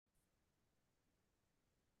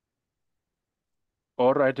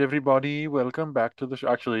All right, everybody, welcome back to the show.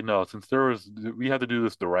 Actually, no, since we had to do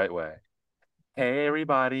this the right way. Hey,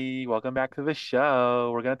 everybody, welcome back to the show.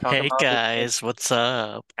 We're gonna talk Hey about this guys, what's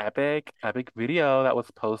up? epic video that was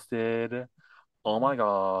posted. Oh my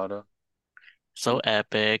God, So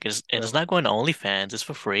epic. And it's so not going to OnlyFans, it's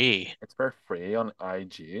for free. it's for free on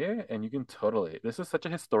IG, and you can totally. This is such a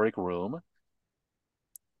historic room,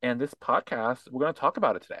 and this podcast, we're gonna talk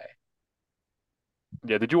about it today.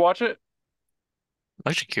 Yeah, did you watch it? I'm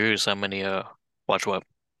actually curious how many watch what?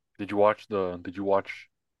 Did you watch the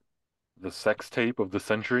sex tape of the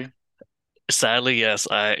century? Sadly, yes,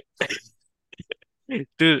 I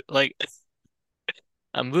dude, like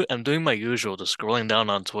I'm doing my usual, just scrolling down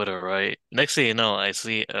on Twitter, right? Next thing you know, I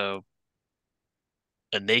see a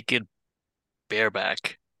naked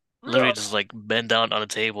bareback literally just like bent down on a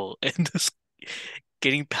table and just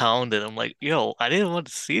getting pounded. I'm like, yo, I didn't want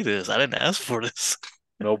to see this. I didn't ask for this.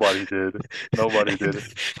 Nobody did. Nobody And, did.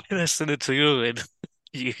 and I sent it to you and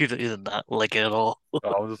you did not like it at all.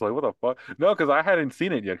 I was just like, what the fuck? No, because I hadn't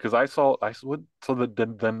seen it yet. Because so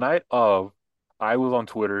the night of, I was on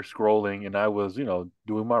Twitter scrolling and I was,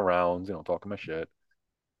 doing my rounds, talking my shit.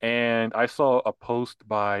 And I saw a post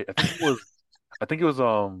by, I think it was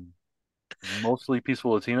mostly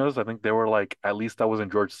Peaceful Latinos. I think they were like, at least that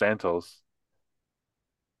wasn't George Santos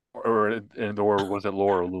or was it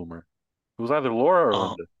Laura Loomer? It was either Laura or Oh,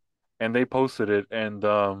 Linda. And they posted it and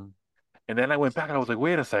then I went back and I was like,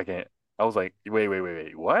 wait a second. I was like,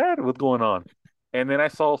 wait, what? What's going on? And then I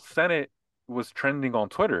saw Senate was trending on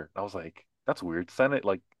Twitter. I was like, that's weird. Senate,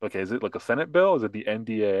 like, okay, is it like a Senate bill? Is it the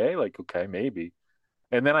NDAA? Like, okay, maybe.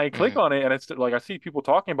 And then I click mm, on it and it's like I see people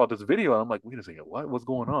talking about this video and I'm like, wait a second, what? What's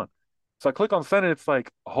going on? So I click on Senate, it's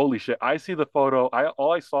like, holy shit. I see the photo.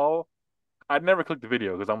 I saw I'd never clicked the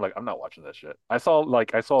video because I'm like, I'm not watching that shit. I saw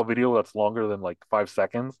a video that's longer than like 5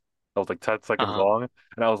 seconds. That was like 10 seconds uh-huh, long.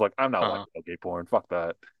 And I was like, I'm not uh-huh. watching gay porn. Fuck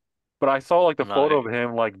that. But I saw like the No, photo of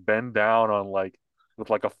him like bend down on like with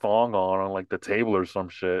like a thong on like the table or some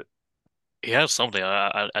shit. he had something.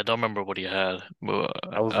 I don't remember what he had, but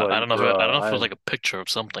I was I like, don't know if I don't bruh, know if it was like a picture of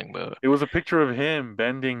something, but it was a picture of him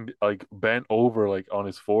bending like bent over like on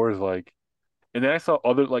his fours like and then I saw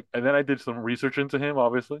other like and then I did some research into him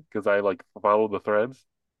obviously because I like followed the threads.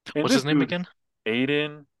 And what's this his name dude, again?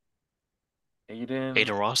 Aiden, Aiden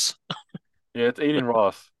Aiden Ross. Yeah, it's Aiden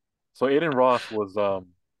Ross. So Aiden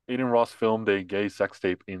Ross filmed a gay sex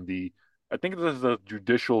tape in the I think this is the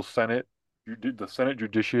Judicial Senate, the Senate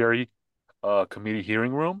Judiciary committee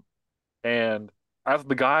hearing room. And as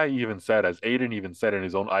the guy even said, as Aiden even said in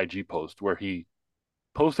his own IG post, where he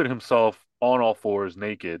posted himself on all fours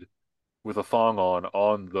naked with a thong on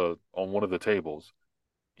one of the tables.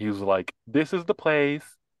 He was like, "This is the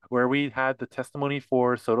place where we had the testimony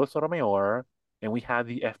for Sotomayor, and we had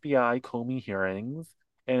the FBI Comey hearings,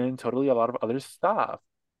 and totally a lot of other stuff."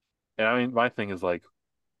 And I mean, my thing is like,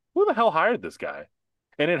 who the hell hired this guy?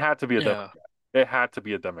 And it had to be a Yeah, Democrat. It had to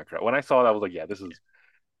be a Democrat. When I saw that, I was like, "Yeah, this is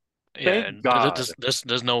yeah. thank And God."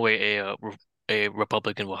 there's no way a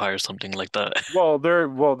Republican will hire something like that. Well, they're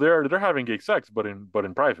having gay sex, but in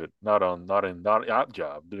private, not at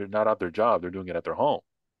job. They're not at their job. They're doing it at their home.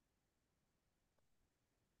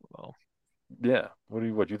 Well, Yeah. What do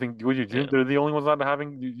you think? Would you yeah. think they're the only ones not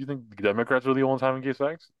having? Do you think the Democrats are the only ones having gay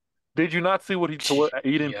sex? Did you not see what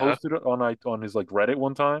Aiden Yeah. posted on his like Reddit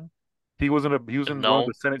one time? He was in one of the No.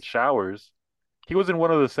 Senate showers. He was in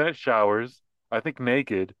one of the Senate showers, I think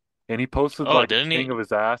naked, and he posted Oh, like a didn't thing he? of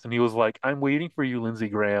his ass, and he was like, "I'm waiting for you, Lindsey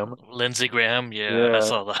Graham." Lindsey Graham. Yeah, I Yeah.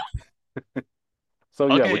 saw that. So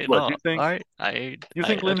yeah, Okay, what do no. you think? All right. You I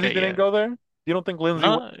think Lindsey okay, didn't yeah. go there? You don't think Lindsey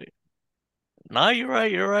went? No, no, you're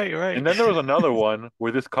right. You're right. You're right. And then there was another one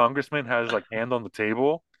where this congressman has his like hand on the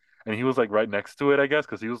table, and he was like right next to it, I guess,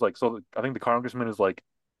 because he was like I think the congressman is like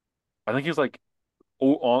I think he's like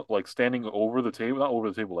like standing over the table, not over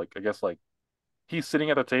the table, like I guess like he's sitting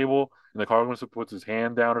at the table, and the congressman puts his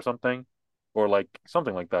hand down or something, or like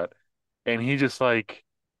something like that, and he just like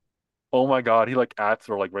oh my God, he like adds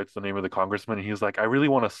or like writes the name of the congressman, and he's like I really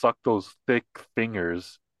want to suck those thick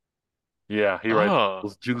fingers. Yeah, he writes Oh,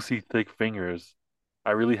 those juicy, thick fingers.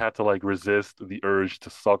 I really had to like resist the urge to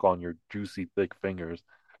suck on your juicy, thick fingers.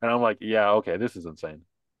 And I'm like, yeah, okay, this is insane.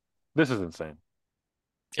 This is insane.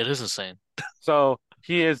 it is insane. So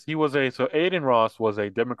Aiden Ross was a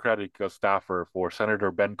Democratic staffer for Senator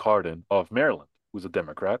Ben Cardin of Maryland, who's a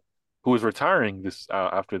Democrat, who is retiring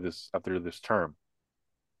after this term.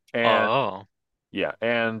 And Oh, yeah,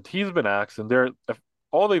 and he's been asked, and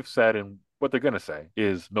all they've said and what they're gonna say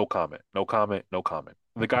is no comment, no comment, no comment.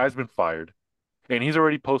 The guy's been fired. And he's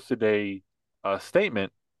already posted a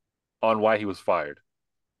statement on why he was fired.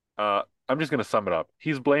 I'm just gonna sum it up.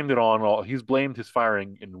 He's blamed his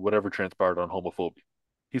firing and whatever transpired on homophobia.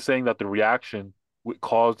 He's saying that the reaction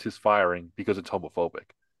caused his firing because it's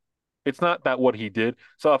homophobic. It's not that what he did.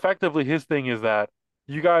 So effectively, his thing is that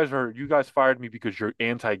you guys fired me because you're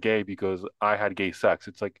anti-gay because I had gay sex.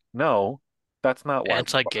 It's like no, that's not why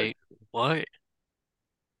we fired Anti-gay. you. What?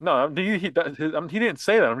 No, he didn't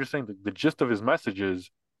say that. I'm just saying the gist of his message is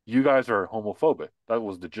you guys are homophobic. That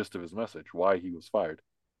was the gist of his message. Why he was fired.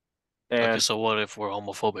 Okay, And so what if we're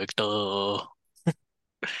homophobic? Duh.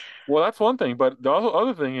 well, that's one thing, but the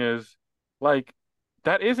other thing is like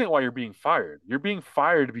that isn't why you're being fired. You're being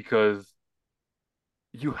fired because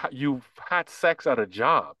you've had sex at a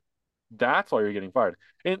job. That's why you're getting fired.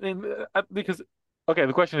 And because okay,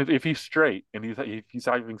 the question is if he's straight and if he's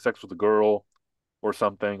having sex with a girl or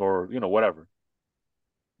something or whatever,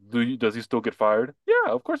 does he still get fired?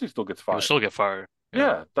 Yeah, of course he still gets You will fired. still get fired. Yeah.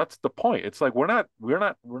 Yeah, that's the point. It's like we're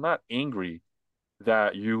not angry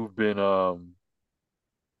that you've been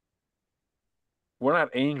we're not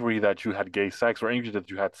angry that you had gay sex. We're angry that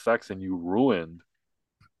you had sex and you ruined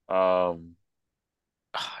um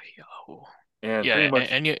Yo. and pretty Yeah, much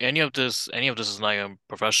any of this is not even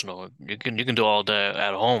professional. You can do all that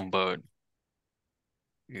at home, but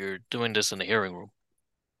you're doing this in the hearing room.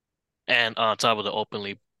 And on top of the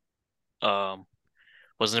openly um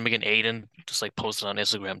wasn't it again Aiden just like posted on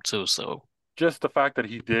Instagram too, so just the fact that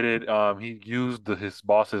he did it, he used his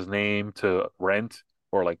boss's name to rent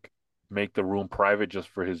or like make the room private just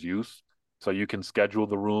for his use. So you can schedule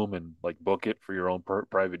the room and like book it for your own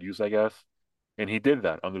private use, I guess. And he did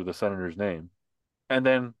that under the senator's name, and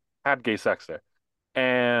then had gay sex there.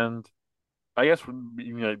 And I guess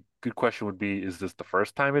good question would be: is this the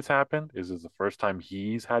first time it's happened? Is this the first time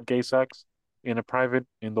he's had gay sex in a private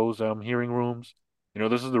in those hearing rooms?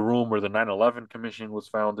 This is the room where the 9/11 Commission was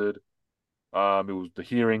founded. It was the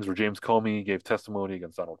hearings where James Comey gave testimony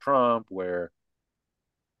against Donald Trump, where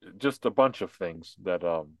just a bunch of things that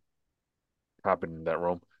happened in that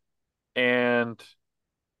room, and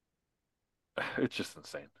it's just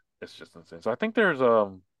insane. It's just insane. So I think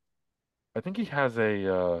he has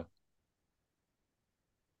a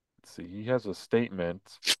let's see, he has a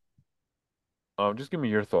statement. Just give me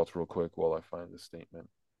your thoughts real quick while I find the statement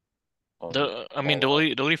on the the I mean fallout.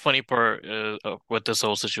 the only funny part with this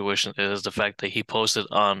whole situation is the fact that he posted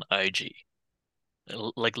on IG.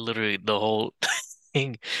 Like literally the whole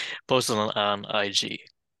thing posted on IG.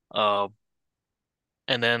 Um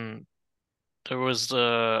and then there was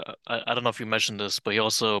I don't know if you mentioned this, but he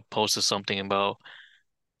also posted something about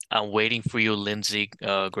I'm waiting for you, Lindsey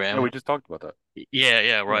Yeah, we Graham. just talked about that. Yeah,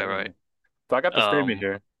 Yeah, right, yeah, right. yeah. So I got the statement Um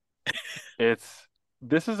here. It's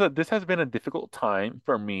this has been a difficult time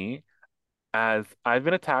for me as I've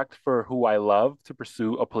been attacked for who I love to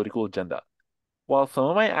pursue a political agenda. While some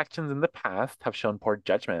of my actions in the past have shown poor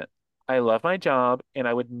judgment, I love my job and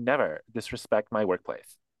I would never disrespect my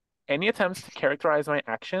workplace. Any attempts to characterize my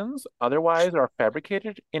actions otherwise are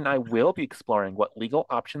fabricated, and I will be exploring what legal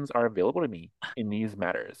options are available to me in these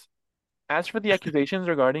matters. As for the accusations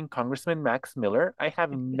regarding Congressman Max Miller, I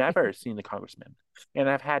have never seen the congressman, and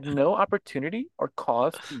I've had no opportunity or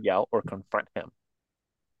cause to yell or confront him.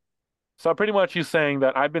 So pretty much he's saying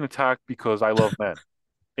that I've been attacked because I love men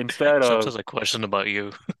instead of Sometimes I question about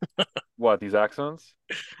you. what, these accents?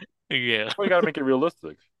 Yeah, Well, you got to make it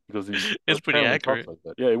realistic because he it's pretty apparently talks accurate. like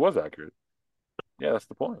that. Yeah, it was accurate. Yeah, that's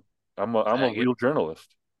the point. I'm a I get real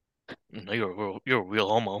journalist. no, you're a real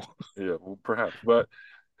homo. Yeah, well, perhaps, but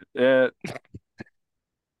uh,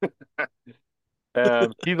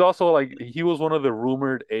 and he's also like he was one of the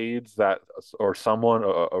rumored aides that or someone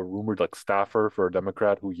a rumored like staffer for a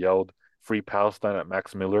Democrat who yelled "Free Palestine" at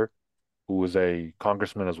Max Miller, who was a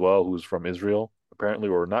congressman as well, who's from Israel apparently,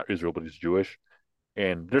 or not Israel, but he's Jewish.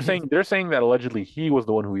 And they're saying that allegedly he was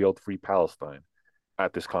the one who yelled "Free Palestine"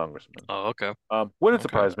 at this congressman. Oh, okay, Wouldn't okay.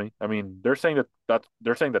 surprise me. I mean, they're saying that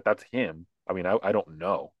that's him. I mean, I don't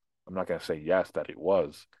know. I'm not gonna say yes that it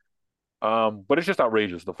was. But it's just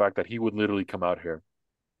outrageous the fact that he would literally come out here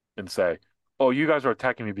and say, "Oh, you guys are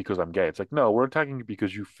attacking me because I'm gay." It's like, no, we're attacking you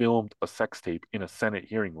because you filmed a sex tape in a Senate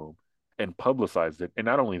hearing room and publicized it. And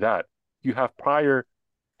not only that, you have prior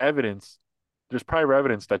evidence. There's prior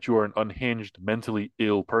evidence that you are an unhinged, mentally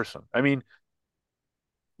ill person. I mean,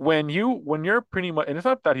 when you're pretty much, and it's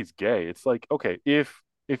not that he's gay. It's like, okay, if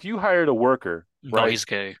you hired a worker, No, right? he's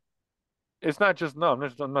gay. It's not just no.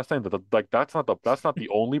 I'm not saying that. Like that's not the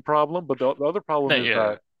only problem. But the other No, problem is yeah.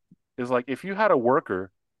 that is like if you had a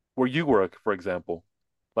worker where you work, for example,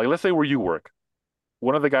 like let's say where you work,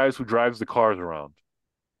 one of the guys who drives the cars around.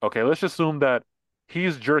 Okay, let's just assume that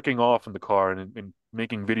he's jerking off in the car and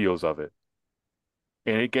making videos of it.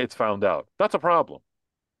 and it gets found out. That's a problem.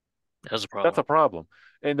 That's a That's problem. a problem.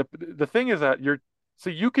 And the thing is that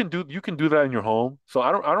you can do that in your home. So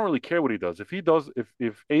I don't really care what he does. If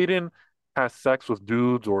Aiden has sex with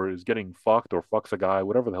dudes or is getting fucked or fucks a guy,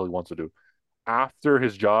 whatever the hell he wants to do, after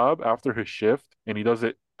his job, after his shift, and he does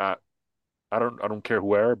it at I don't care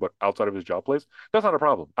where, but outside of his job place, that's not a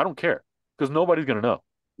problem. I don't care because nobody's gonna know.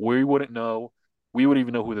 We wouldn't know. We wouldn't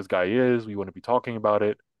even know who this guy is. We wouldn't be talking about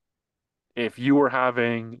it. If you were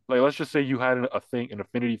having like, let's just say you had an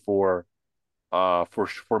affinity for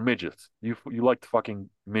midgets. You liked fucking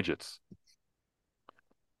midgets.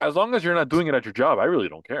 As long as you're not doing it at your job, I really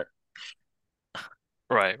don't care.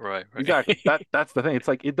 Right, right, right. Exactly. That's the thing. It's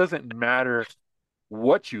like it doesn't matter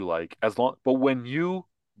what you like as long but when you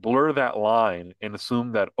blur that line and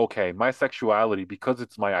assume that okay, my sexuality because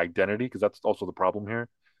it's my identity, because that's also the problem here,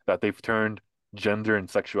 that they've turned gender and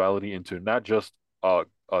sexuality into not just a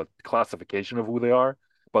classification of who they are,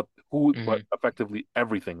 but Hmm. effectively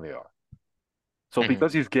everything they are. So Hmm.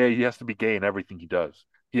 because he's gay, he has to be gay in everything he does.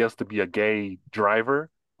 He has to be a gay driver,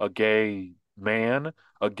 a gay man,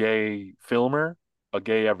 a gay filmer, a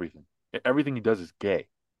gay everything. Everything he does is gay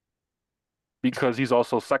because he's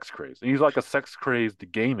also sex crazed. He's like a sex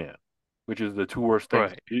crazed gay man, which is the two worst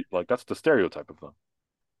things. Right. Like that's the stereotype of them.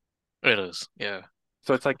 It is. Yeah.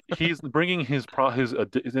 So it's like he's bringing that's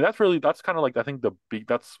kind of like I think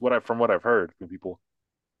that's what I from what I've heard from people.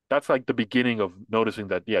 That's like the beginning of noticing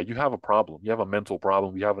that yeah, you have a problem. You have a mental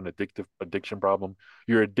problem. You have an addictive addiction problem.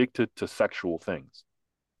 You're addicted to sexual things.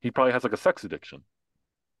 He probably has like a sex addiction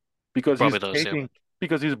because Probably does. Yeah.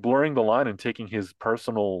 he's blurring the line and taking his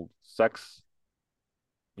personal sex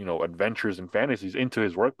adventures and fantasies into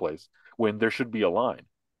his workplace when there should be a line.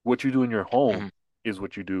 What you do in your home Hmm. is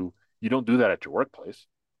what you do. You don't do that at your workplace.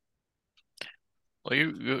 Well,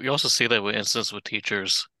 you also see that with instance with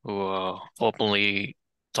teachers who openly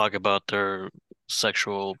talk about their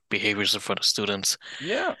sexual behaviors in front of students.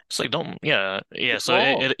 Yeah, It's like don't yeah. it's So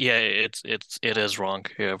wrong. it is wrong.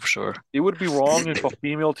 Yeah, for sure. It would be wrong if a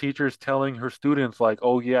female teacher is telling her students like,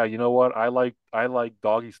 "Oh yeah, you know what? I like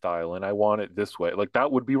doggy style and I want it this way." Like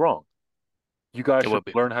that would be wrong. You guys It should would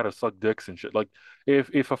be. learn how to suck dicks and shit. Like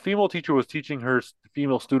if a female teacher was teaching her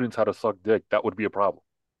female students how to suck dick, that would be a problem.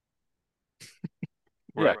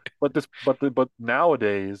 Yeah, Right. but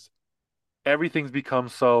nowadays everything's become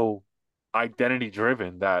so identity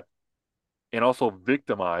driven that and also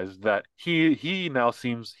victimized that he now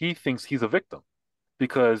seems he thinks he's a victim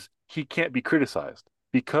because he can't be criticized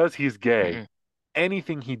because he's gay. Hmm.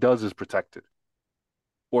 Anything he does is protected,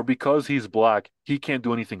 or because he's black, he can't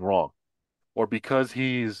do anything wrong, or because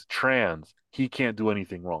he's trans, he can't do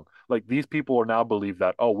anything wrong. Like these people are now believe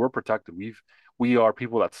that oh, we're protected. We are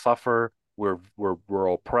people that suffer. We're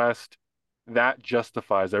oppressed. That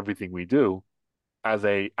justifies everything we do as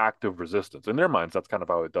a act of resistance. In their minds, that's kind of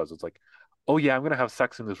how it does. It's like, oh yeah, I'm gonna have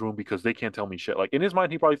sex in this room because they can't tell me shit. Like in his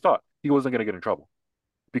mind, he probably thought he wasn't gonna get in trouble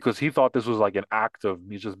because he thought this was like an act of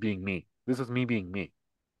me just being me. This is me being me.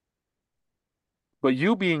 But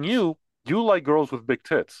you being you, you like girls with big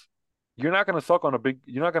tits. You're not gonna suck on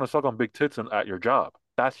big tits at your job.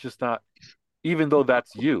 That's just not, even though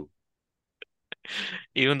that's you.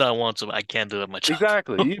 Even though I want to, I can't do it at my job.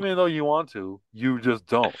 Exactly. Even though you want to, you just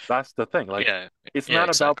don't. That's the thing. Like, Yeah. it's Yeah.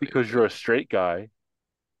 not about Exactly. because you're a straight guy.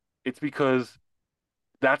 It's because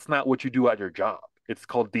that's not what you do at your job. It's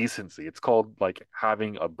called decency. It's called like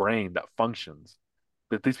having a brain that functions.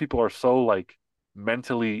 That these people are so like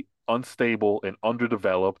mentally unstable and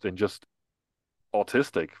underdeveloped and just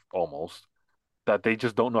autistic almost that they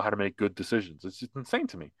just don't know how to make good decisions. It's just insane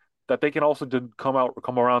to me that they can also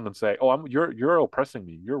come around and say, "Oh, you're oppressing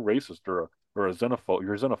me. You're racist or a xenophobe.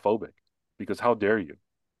 You're xenophobic because how dare you?"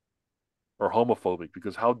 Or homophobic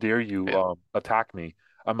because how dare you Yeah. attack me?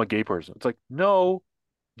 I'm a gay person. It's like, no,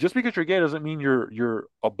 just because you're gay doesn't mean you're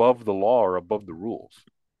above the law or above the rules.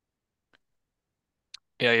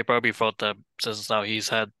 Yeah. He probably felt that since now he's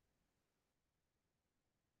had.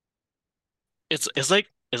 It's like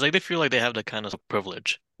they feel like they have the kind of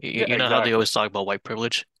privilege. Yeah, You know how they exactly. always talk about white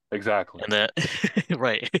privilege, Exactly. and that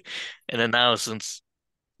right, and then now since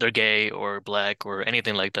they're gay or black or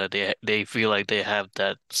anything like that, they feel like they have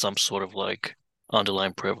that some sort of like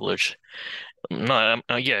underlying privilege. No,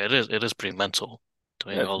 yeah, it is pretty mental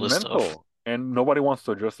Yeah, doing it's all this stuff. mental. And nobody wants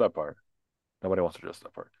to address that part. Nobody wants to address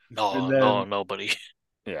that part. And No, no, then nobody.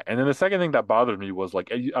 yeah, and then the second thing that bothered me was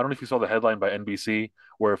like I don't know if you saw the headline by NBC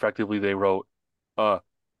where effectively they wrote uh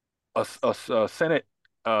a Senate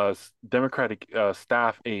Democratic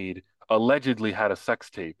staff aide allegedly had a sex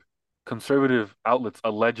tape. Conservative outlets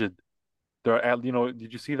alleged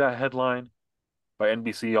did you see that headline? by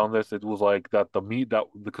NBC on this. It was like that that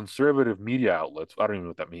the conservative media outlets. I don't even know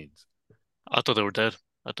what that means. I thought they were dead.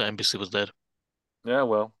 I thought NBC was dead. Yeah,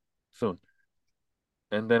 well, soon.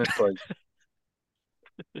 And then it's like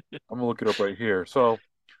I'm gonna look it up right here. So,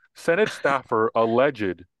 Senate staffer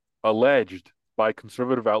alleged by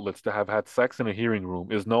conservative outlets to have had sex in a hearing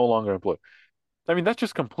room is no longer employed. I mean, that's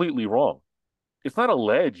just completely wrong. It's not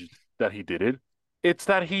alleged that he did it. It's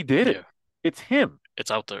that he did it. Yeah, It's him.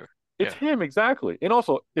 it's out there. It's Yeah. him exactly. And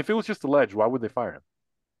also, if it was just alleged, why would they fire him?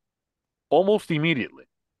 Almost immediately.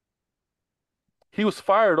 He was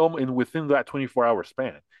fired in within that 24-hour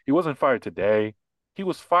span. He wasn't fired today. He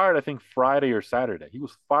was fired, I think, Friday or Saturday. He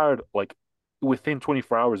was fired like within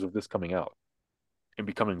 24 hours of this coming out and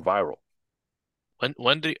becoming viral.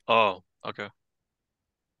 When did he, oh, okay.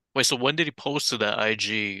 Wait, so when did he post to that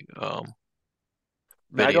IG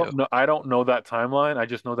video? I don't know that timeline. I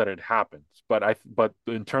just know that it happened. But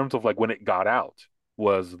in terms of like when it got out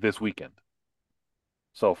was this weekend.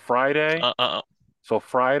 So Friday, Uh, uh, so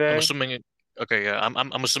I'm Friday, assuming it, okay, yeah,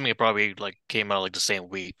 I'm assuming it probably like came out like the same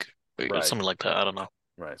week, right. something like that. I don't know.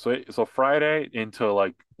 Right. So Friday into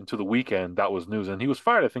the weekend that was news, and he was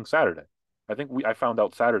fired. I think Saturday. I found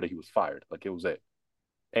out Saturday he was fired. Like it was it.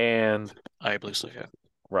 And I believe so, yeah.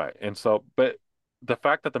 right. And so, but the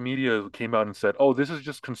fact that the media came out and said, "Oh, this is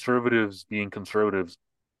just conservatives being conservatives,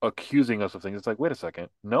 accusing us of things," it's like, wait a second.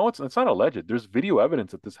 No, it's not alleged. There's video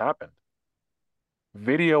evidence that this happened.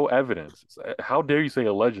 Video evidence. How dare you say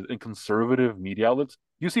alleged in conservative media outlets?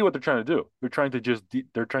 You see what they're trying to do. They're trying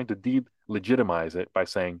to delegitimize it by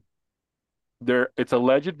saying it's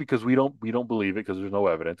alleged because we don't believe it because there's no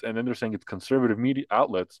evidence, and then they're saying it's conservative media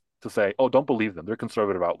outlets to say, oh, don't believe them, they're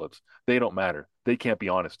conservative outlets, they don't matter, they can't be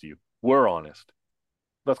honest to you, we're honest.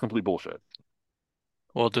 That's complete bullshit.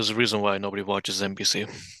 Well, there's a reason why nobody watches NBC.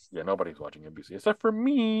 Yeah, nobody's watching NBC except for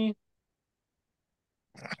me,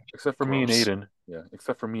 except for me and Gross. Aiden. Yeah,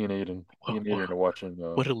 except for me and Aiden. Me What, and what, Aiden are watching.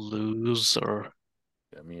 what a loser.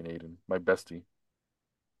 Yeah, me and Aiden, my bestie.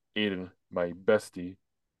 Aiden, my bestie.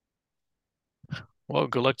 Well,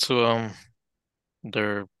 good luck to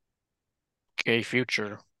their gay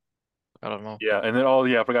future. I don't know. Yeah, and then oh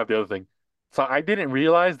yeah, I forgot the other thing. So I didn't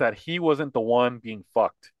realize that he wasn't the one being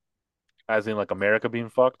fucked, as in like America being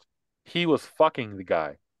fucked. He was fucking the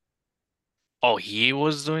guy. Oh, he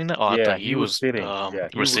was doing that? Oh, I Yeah, thought he he was was sitting. Yeah,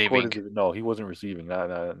 he receiving. recorded it. No, he wasn't receiving. Not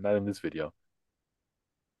in this video.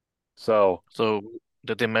 So So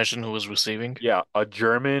did they mention who was receiving? yeah, a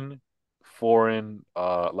German foreign,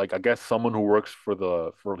 like I guess someone who works for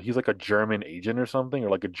he's like a German agent or something, or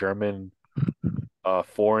like a German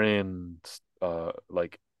foreign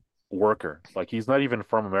like worker. Like he's not even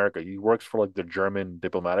from America. He works for like the German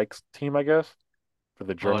diplomatic team, I guess, for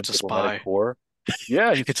the Oh, German it's a diplomatic spy. corps.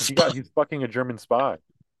 Yeah, It's a spy. he's fucking a German spy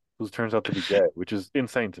who turns out to be gay, which is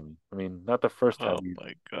insane to me. I mean, not the first time Oh we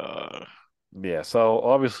my God. yeah, so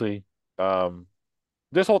obviously, um,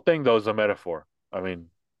 this whole thing though is a metaphor. I mean,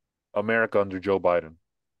 America under Joe Biden,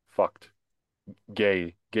 fucked,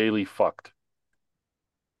 gaily fucked.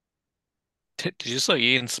 Did you saw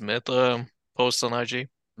Ian Smith post on IG?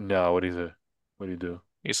 No, what is it? What do you do?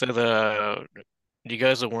 He said you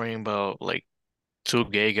guys are worrying about like two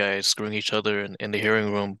gay guys screwing each other in the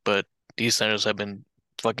hearing room, but these senators have been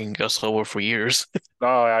fucking us over for years.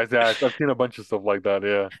 Oh, I've seen a bunch of stuff like that.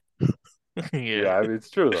 Yeah, yeah, Yeah. I mean, it's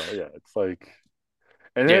true though. Yeah, it's like,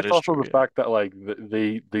 and then Yeah, it it's is also true, the yeah. fact that like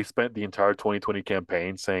they spent the entire 2020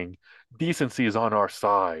 campaign saying decency is on our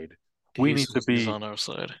side. We need to He's be, on our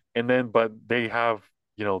side. and then but they have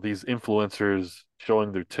these influencers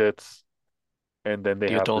showing their tits, and then they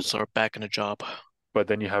The have this. adults are back in the job. But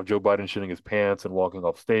then you have Joe Biden shitting his pants and walking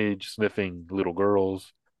off stage, sniffing little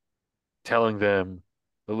girls, telling them,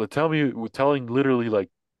 telling literally like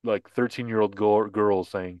 13-year-old girls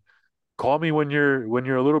saying, "Call me when you're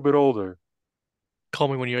a little bit older. Call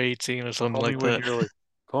me when you're 18 or something Call me like when that. you're like,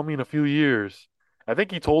 call me in a few years." I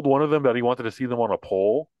think he told one of them that he wanted to see them on a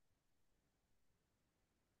pole.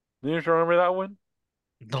 Do you remember that one?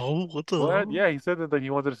 No, what the What? hell? Yeah, he said that he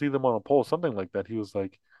wanted to see them on a pole, something like that. He was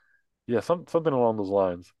like, yeah, something along those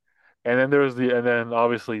lines. And then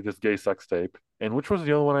obviously this gay sex tape. And which was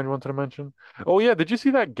the other one I wanted to mention? Oh yeah, did you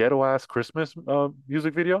see that ghetto ass Christmas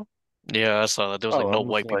music video? Yeah, I saw that. There was like Oh, no I'm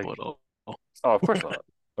just white like, people at all. oh, of course not.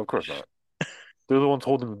 Of course not. They're the ones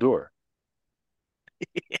holding the door.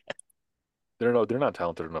 They're not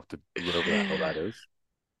talented enough to do whatever the hell that is.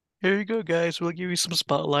 Here you go, guys. We'll give you some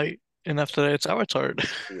spotlight. And after that, it's our turn.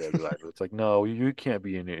 Yeah, exactly. It's like, no, you can't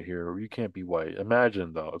be in it here. You can't be white.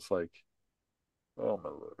 Imagine though. It's like, oh my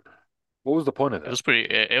Lord. What was the point of It that? was pretty.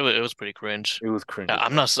 It was pretty cringe. It was cringe as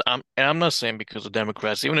I'm not. hell. I'm not saying because of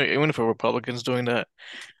Democrats. Even if a Republicans doing that,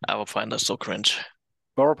 I would find that so cringe.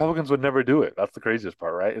 But Republicans would never do it. That's the craziest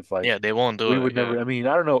part, right? It's like Yeah, they won't do we it. would never. Yeah, I mean,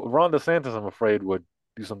 I don't know. Ron DeSantis, I'm afraid, would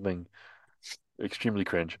do something extremely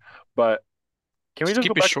cringe. But can we just just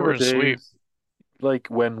go keep it back to the short and sweet. days like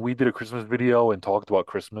when we did a Christmas video and talked about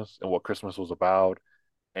Christmas and what Christmas was about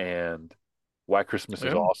and why Christmas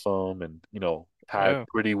is Yeah, awesome and, had yeah,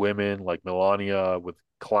 pretty women like Melania with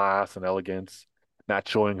class and elegance, not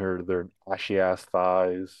showing her their ashy ass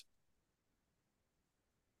thighs.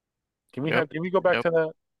 yep, Can we go back yep. to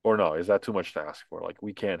that? Or no, is that too much to ask for? Like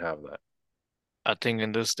we can't have that. I think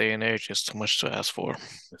in this day and age, it's too much to ask for,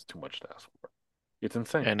 It's too much to ask for. It's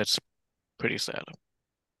insane. and it's pretty sad.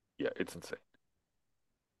 Yeah, it's insane.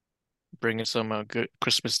 Bringing some good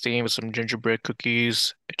Christmas theme with some gingerbread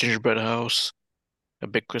cookies, a gingerbread house, a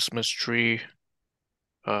big Christmas tree.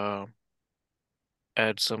 Uh,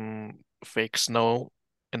 add some fake snow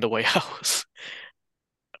in the White House,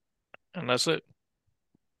 and that's it.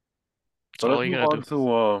 That's So all let's you move gotta on do. to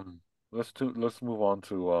let's move on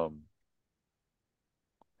to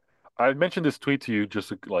I mentioned this tweet to you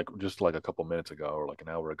just like a couple minutes ago or like an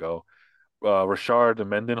hour ago. Rashard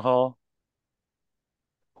Mendenhall,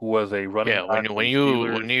 who was a running Yeah, back for the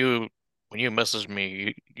Steelers. when you message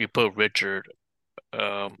me, you put Richard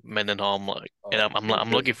Mendenhall, like, and Who I'm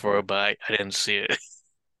cares looking for anymore? it, but I didn't see it.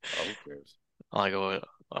 Who cares? I'm like, oh,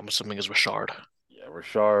 I'm assuming it's Richard. Yeah,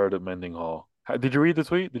 Rashard Mendenhall. Did you read the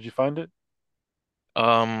tweet? Did you find it?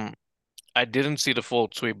 Um, I didn't see the full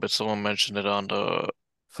tweet, but someone mentioned it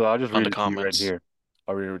So I'll just on read the it to you right comments, here.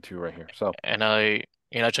 I'll read it to you right here. So and I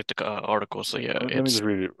checked the article, so yeah, let me it's just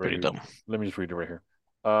read it right pretty here. dumb. Let me just read it right here.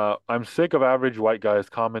 I'm sick of average white guys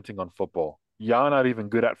commenting on football. Y'all not even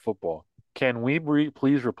good at football. Can we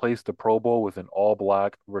please replace the Pro Bowl with an all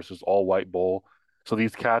black versus all white bowl so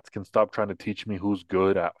these cats can stop trying to teach me who's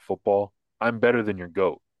good at football? I'm better than your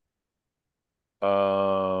GOAT.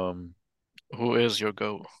 Um, Who is your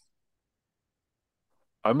GOAT?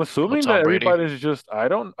 I'm Oh, assuming that Tom Brady. everybody's just, I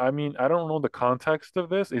don't know the context of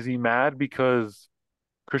this. Is he mad because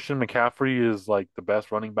Christian McCaffrey is like the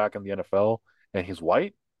best running back in the NFL and he's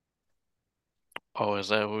white? Oh, is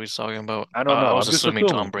that what he's talking about? I don't I know. was I'm just assuming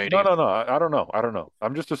Tom assuming. No, Brady. no, no. I don't know. I don't know.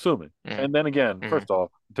 I'm just assuming. Mm, And then again, mm, first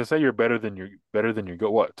off, to say you're better than your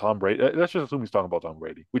go what? Tom Brady. Let's just assume he's talking about Tom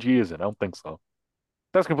Brady, which he isn't. I don't think so.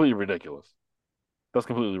 That's completely ridiculous. That's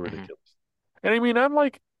completely mm. ridiculous. And I mean, I'm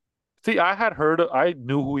like, see, I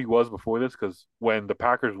knew who he was before this because when the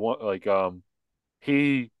Packers won,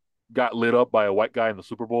 he got lit up by a white guy in the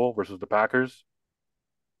Super Bowl versus the Packers,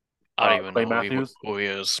 I don't even Clay know Matthews. who he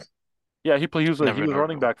is. Yeah, he Never was heard of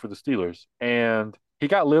running him. back for the Steelers, and he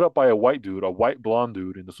got lit up by a white dude, a white blonde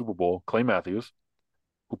dude in the Super Bowl, Clay Matthews,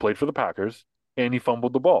 who played for the Packers, and he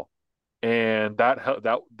fumbled the ball, and that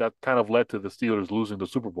kind of led to the Steelers losing the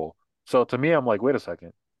Super Bowl. So to me, I'm like, wait a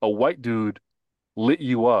second, a white dude lit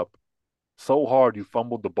you up so hard you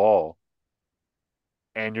fumbled the ball,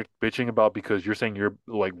 and you're bitching about because you're saying you're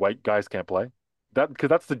like white guys can't play. That because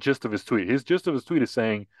that's the gist of his tweet. His gist of his tweet is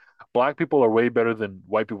saying black people are way better than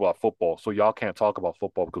white people at football, so y'all can't talk about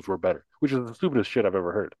football because we're better, which is the stupidest shit I've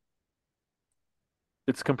ever heard.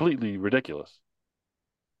 It's completely ridiculous.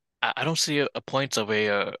 I don't see a point of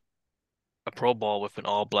a Pro Bowl with an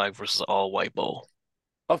all black versus all white bowl.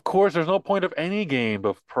 Of course, there's no point of any game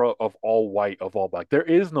of all white of all black. There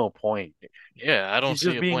is no point. Yeah, I don't He's see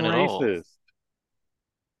just a being point at all. racist.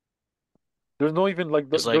 There's no even like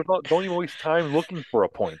It's like don't even waste time looking for a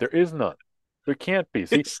point. There is none. There can't be.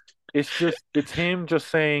 See, it's it's him just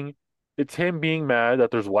saying it's him being mad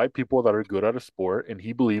that there's white people that are good at a sport and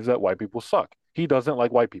he believes that white people suck. He doesn't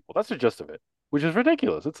like white people. That's the gist of it, which is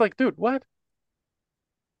ridiculous. It's like, dude, what?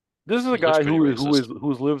 This is a it looks guy pretty racist.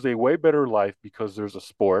 who lives a way better life because there's a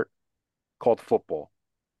sport called football.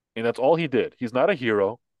 And that's all he did. He's not a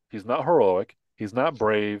hero. He's not heroic. He's not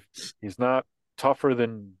brave. He's not tougher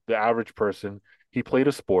than the average person. He played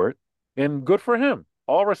a sport, and good for him.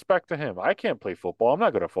 All respect to him. I can't play football. I'm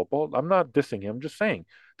not good at football. I'm not dissing him. I'm just saying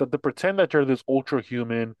that to pretend that you're this ultra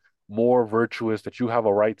human, more virtuous, that you have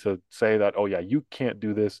a right to say that, oh yeah, you can't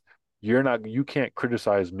do this. You can't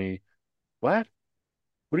criticize me. What?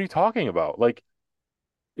 What are you talking about? Like,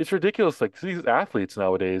 it's ridiculous. Like these athletes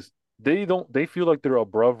nowadays, they feel like they're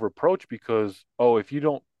above reproach because, oh, if you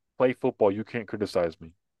don't play football, you can't criticize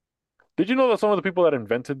me. Did you know that some of the people that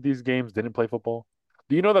invented these games didn't play football?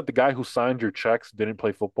 Do you know that the guy who signed your checks didn't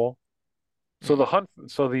play football? So the Mm. hunt,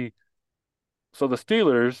 so the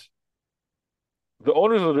Steelers, the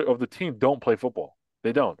owners of the team don't play football.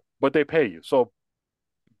 They don't, but they pay you. So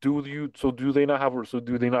do they not have so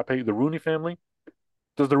do they not pay the Rooney family?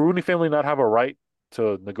 Does the Rooney family not have a right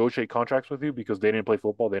to negotiate contracts with you because they didn't play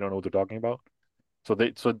football? They don't know what they're talking about. So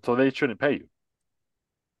they shouldn't pay you.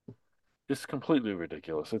 It's completely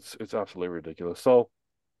ridiculous. It's absolutely ridiculous. So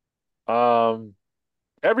um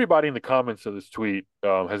everybody in the comments of this tweet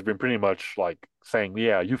has been pretty much like saying,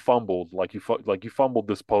 "Yeah, you fumbled, like you fumbled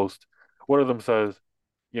this post." One of them says,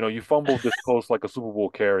 "You fumbled this post like a Super Bowl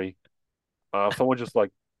carry." Someone just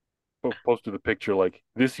like posted a picture like,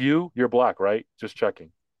 "This you? You're black, right? Just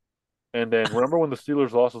checking." And then remember when the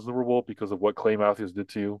Steelers lost the Super Bowl because of what Clay Matthews did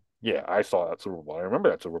to you? Yeah, I saw that Super Bowl. I remember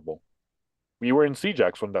that Super Bowl. We were in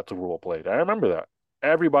CJAX when that Super Bowl played. I remember that.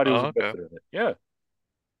 Everybody was Oh, okay. invested in it. Yeah.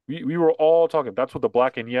 We were all talking. That's what the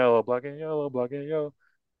black and yellow, black and yellow, black and yellow.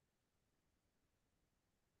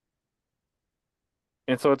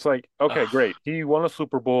 And so it's like, okay, great. He won a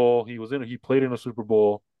Super Bowl. He played in a Super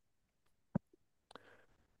Bowl.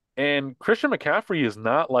 And Christian McCaffrey is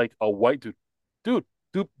not like a white dude.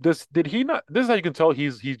 Dude, this is how you can tell he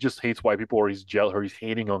just hates white people or he's jealous or he's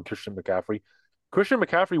hating on Christian McCaffrey. Christian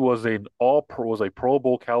McCaffrey was a Pro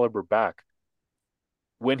Bowl caliber back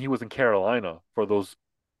when he was in Carolina for those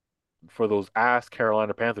ass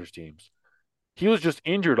Carolina Panthers teams. He was just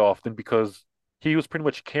injured often because he was pretty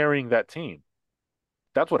much carrying that team.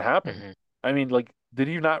 That's what happened. hmm I mean, like, did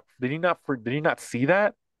he not see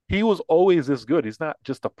that? He was always this good. He's not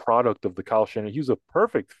just a product of the Kyle Shanahan. He was a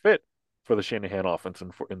perfect fit for the Shanahan offense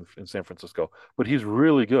in San Francisco, but he's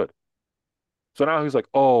really good. So now he's like,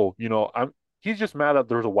 oh, he's just mad that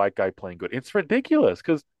there's a white guy playing good. It's ridiculous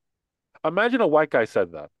because imagine a white guy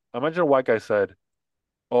said that. Imagine a white guy said,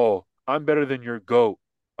 oh, I'm better than your GOAT,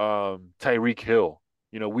 Tyreek Hill.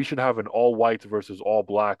 We should have an all whites versus all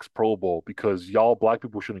blacks Pro Bowl because y'all black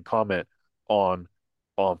people shouldn't comment on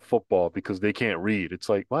on football because they can't read. It's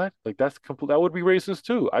like, what? Like that would be racist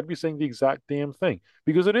too. I'd be saying the exact damn thing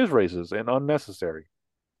because it is racist and unnecessary.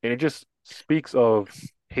 And it just speaks of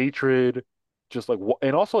hatred, just like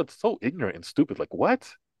and also it's so ignorant and stupid. Like,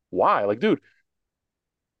 what? Why? Like, dude,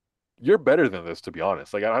 you're better than this, to be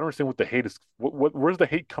honest. Like, I don't understand what the hate is. Where's the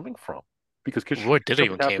hate coming from? Because Where did it Christian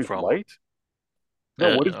even came McCaffrey's from? white? No,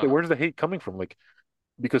 Uh, where's the hate coming from? Like,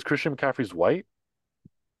 because Christian McCaffrey's white?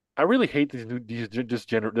 I really hate these just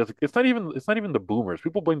gender. It's not even the boomers.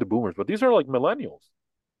 People blame the boomers, but these are like millennials.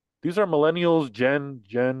 These are millennials, Gen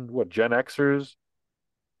Xers.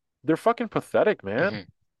 They're fucking pathetic, man. mhm.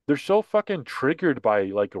 They're so fucking triggered by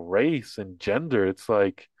like race and gender. It's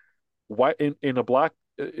like why in a black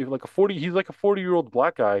like a 40 he's like a 40-year-old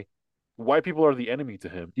black guy. White people are the enemy to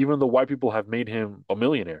him, even though white people have made him a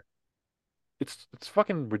millionaire. It's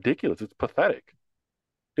fucking ridiculous. It's pathetic.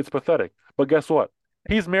 It's pathetic. But guess what?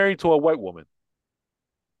 He's married to a white woman.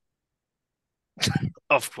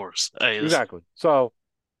 Of course. I just, Exactly. So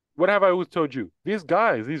what have I always told you? These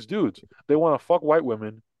guys, these dudes, they want to fuck white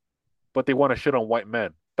women, but they want to shit on white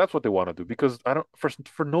men. That's what they want to do because I don't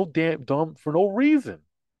for no damn dumb for no reason.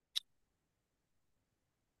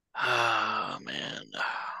 ah, man.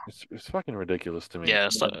 It's fucking ridiculous to me. Yeah,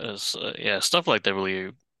 yeah, stuff like that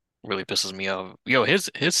really pisses me off. Yo, his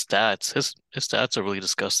stats are really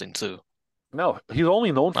disgusting too. No, he's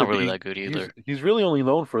only known for Not really being that good he's either. he's really only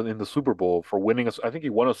known for in the Super Bowl for winning I think he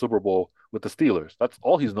won a Super Bowl with the Steelers. That's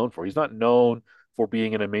all he's known for. He's not known for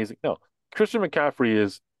being an amazing. No. Christian McCaffrey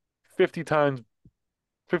is 50 times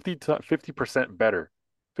 50% better.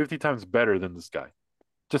 50 times better than this guy.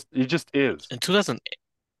 Just it just is. In 2000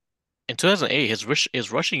 in 2008,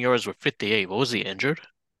 his rushing yards were 58. What was he injured?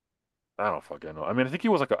 I don't fucking know. I mean, I think he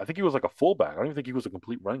was like a fullback. I don't even think he was a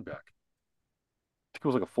complete running back. I think he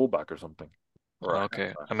was like a fullback or something. Or a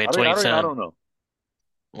Okay. halfback. I mean, I 2010, don't know.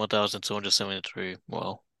 1,273.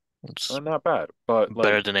 Well, it's Not bad. But like,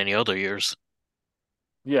 better than any other years.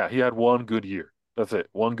 yeah, he had one good year. That's it.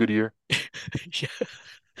 One good year. Yeah.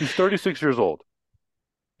 He's 36 years old.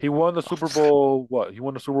 He won the Super Bowl. What? He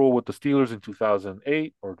won the Super Bowl with the Steelers in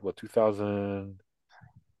 2008 or what? 2000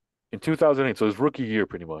 in 2008. So his rookie year,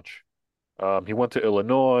 pretty much. He went to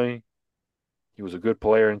Illinois. He was a good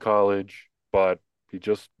player in college, but he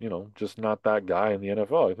just not that guy in the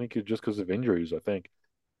NFL. I think it's just because of injuries. I think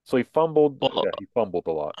so. He fumbled. Well, Yeah, he fumbled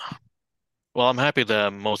a lot. well, I'm happy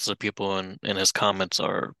that most of the people in his comments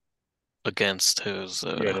are against his.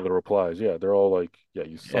 Yeah, and in the replies, yeah, they're all like, "Yeah,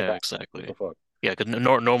 you suck Yeah, ass. What the exactly. fuck?" Yeah, because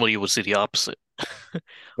normally you would see the opposite.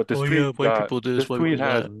 But Oh yeah, white people this, this white tweet people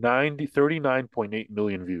has that. 39.8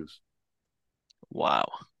 million views. Wow.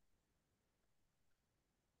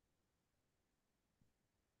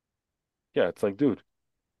 Yeah, it's like, dude,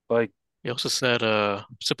 like, He also said,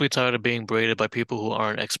 simply tired of being braided by people who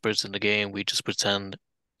aren't experts in the game. We just pretend.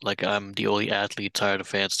 like I'm the only athlete tired of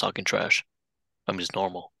fans talking trash. I'm just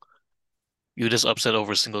normal. You just upset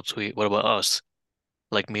over a single tweet. What about us?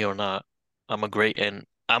 Like me or not? I'm a great in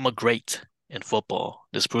football.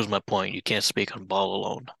 This proves my point. You can't speak on ball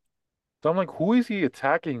alone. So I'm like, who is he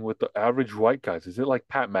attacking with the average white guys? Is it like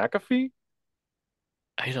Pat McAfee?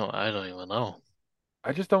 I don't even know.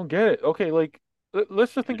 I just don't get it. Okay, like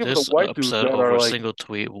let's just You think of the just white dudes upset that over are a like single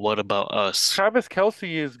tweet. What about us? Travis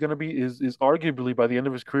Kelsey is gonna be is arguably by the end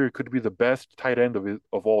of his career could be the best tight end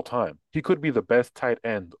of all time. He could be the best tight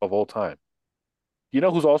end of all time. You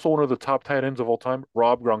know who's also one of the top tight ends of all time?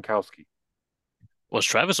 Rob Gronkowski. Was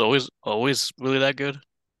Travis always really that good?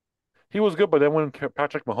 He was good, but then when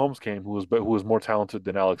Patrick Mahomes came, who was more talented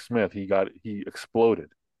than Alex Smith, he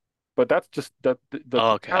exploded. But that's just the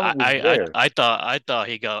Oh, okay. talent was there. I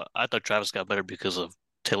thought Travis got better because of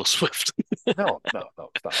Taylor Swift. No, no, no,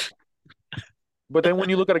 stop. But then when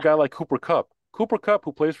you look at a guy like Cooper Cup,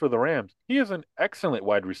 who plays for the Rams, he is an excellent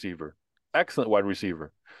wide receiver. Excellent wide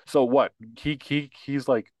receiver. So what? He's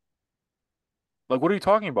like what are you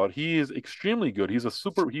talking about? He is extremely good. He's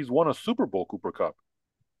won a Super Bowl, Cooper Cup.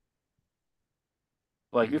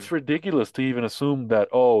 Like Mhm. it's ridiculous to even assume that,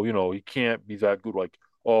 oh, he can't be that good. Like,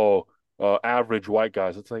 oh, average white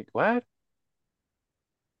guys. It's like, what?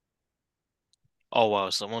 Oh wow,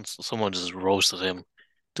 someone just roasted him.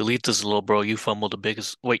 Delete this little bro. You fumbled the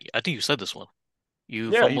biggest. Wait, I think you said this one.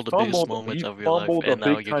 You Yeah, fumbled the biggest moment he of your life, fumbled a and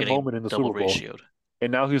now big you're time getting moment in the double Super Bowl. ratioed.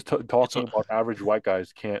 And now he's It's talking a, about average white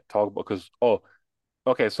guys can't talk about because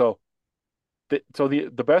okay, so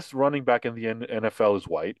the best running back in the NFL is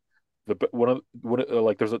white.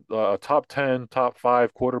 Like there's a top 10, top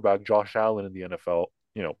 5 quarterback, Josh Allen in the NFL.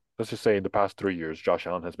 Let's just say in the past 3 years, Josh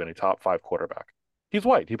Allen has been a top 5 quarterback. He's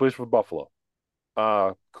white. He plays for Buffalo.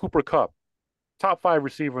 Cooper Cup, top 5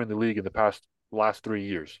 receiver in the league in the past last 3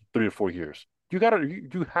 years, 3 to 4 years. You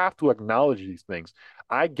have to acknowledge these things.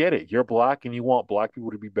 I get it. You're black and you want black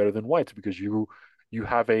people to be better than whites because you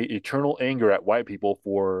have a eternal anger at white people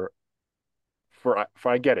for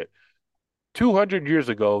I get it. 200 years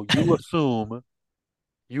ago, you assume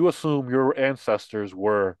your ancestors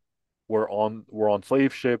were on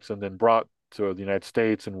slave ships and then brought to the United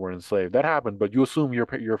States and were enslaved. That happened, but you assume your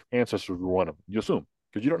ancestors were one of them. You assume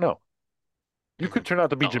because you don't know. You could Mhm. turn out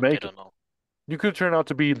to be No, they Jamaican. don't know. You could turn out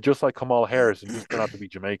to be just like Kamala Harris and just turn out to be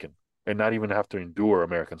Jamaican and not even have to endure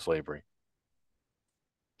American slavery.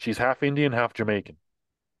 She's half Indian, half Jamaican.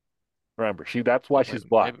 Remember, that's why Well, she's maybe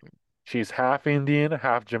black. She's half Indian,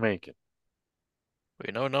 half Jamaican.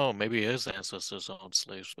 we don't know. Maybe his ancestors owned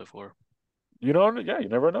slaves before. Yeah, you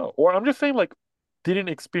never know. Or I'm just saying, like, didn't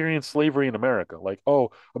experience slavery in America. Like,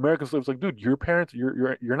 oh, American slaves. Like, dude, your parents,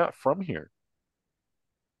 you're not from here.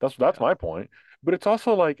 That's Yeah. my point. But it's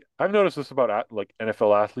also like I've noticed this about like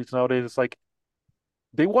NFL athletes nowadays. It's like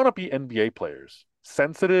they want to be NBA players,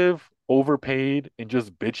 sensitive, overpaid, and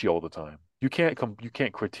just bitchy all the time. You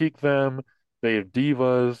can't critique them. They're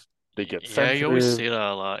divas. They get Yeah, you always sensitive. see that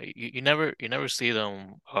a lot. You never see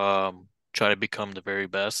them try to become the very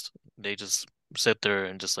best. They just sit there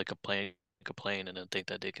and just like complain and then think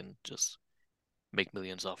that they can just make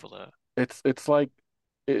millions off of that. It's like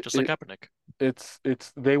it, Just like it Kaepernick.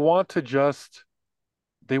 it's they want to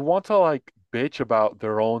like bitch about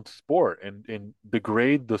their own sport and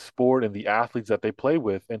degrade the sport and the athletes that they play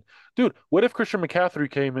with. And dude, what if Christian McCaffrey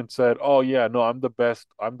came and said, "Oh yeah, no, I'm the best.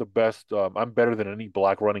 I'm the best. I'm better than any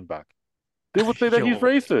black running back." They would say that he's Yo,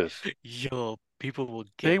 racist. yo, people will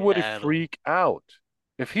They get would at him. freak out.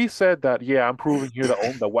 If he said that, yeah, I'm proving here that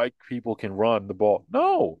only the white people can run the ball.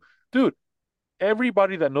 No, dude,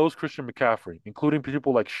 everybody that knows Christian McCaffrey, including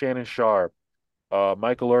people like Shannon Sharp,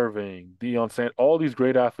 Michael Irving, Deion Sanders, all these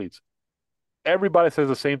great athletes, everybody says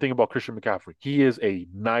the same thing about Christian McCaffrey. He is a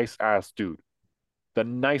nice ass dude, the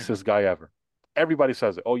Mhm. nicest guy ever. Everybody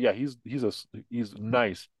says it. Oh yeah, he's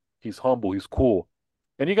nice, he's humble, he's cool.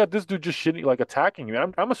 And you got this dude just shitting like attacking me.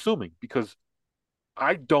 I'm assuming because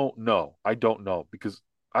I don't know. I don't know because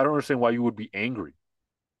I don't understand why you would be angry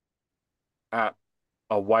at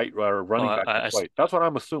a white Oh, running back that's white. That's what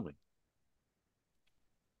I'm assuming.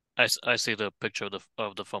 I see the picture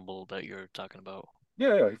of the fumble that you're talking about.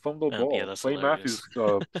 Yeah, yeah, he fumbled the And yeah, ball. that's hilarious.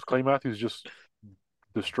 Clay Matthews just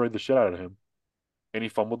destroyed the shit out of him, and he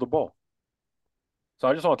fumbled the ball. So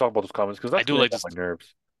I just want to talk about those comments because I that's do getting like on this. my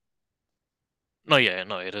nerves. No, yeah,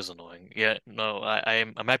 no, it is annoying. Yeah, no,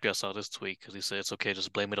 I'm happy I saw this tweet because he said it's okay,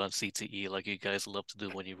 just blame it on CTE, like you guys love to do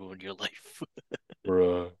when you ruin your life.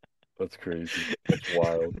 Bruh, that's crazy. That's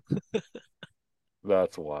wild.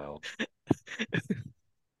 That's wild.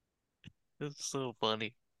 It's so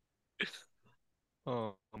funny.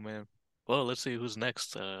 Oh man. Well, let's see who's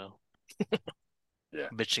next. Yeah.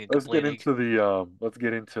 bitching and Let's get complaining. into the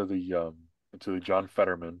John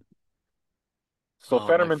Fetterman. So Oh,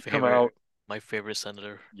 Fetterman's come out. my favorite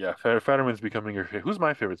senator. Yeah, Fetterman's becoming your who's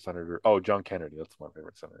my favorite senator? Oh, John Kennedy. That's my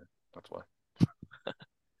favorite senator. That's why.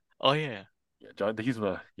 Oh yeah. Yeah, John. He's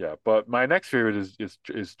my yeah. But my next favorite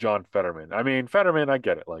is John Fetterman. I mean, Fetterman. I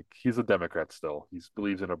get it. Like he's a Democrat still. He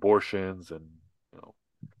believes in abortions and you know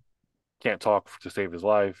can't talk to save his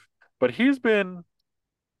life. But he's been,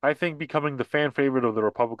 I think, becoming the fan favorite of the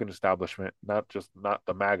Republican establishment. Not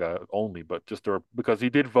the MAGA only, but just because he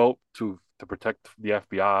did vote to protect the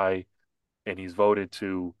FBI and he's voted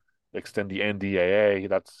to extend the NDAA.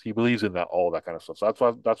 He believes in that all that kind of stuff. So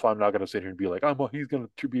that's why I'm not going to sit here and be like, oh, well, he's going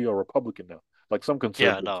to be a Republican now. Like some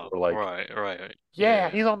Yeah, conservatives no. who are like, Right. yeah, Yeah.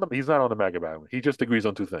 he's not on the MAGA bandwagon. He just agrees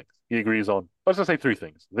on two things. He agrees on let's just say three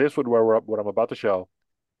things. This would where we're up, what I'm about to show,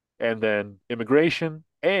 and then immigration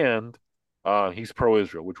and he's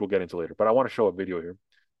pro-Israel, which we'll get into later. But I want to show a video here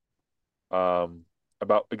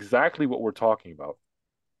about exactly what we're talking about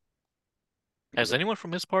because Has anyone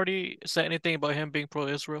from his party said anything about him being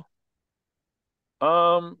pro-Israel?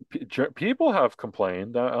 People have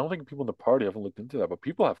complained. I don't think people in the party haven't looked into that, but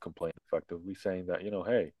people have complained effectively saying that,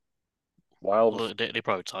 hey, while the, Well, they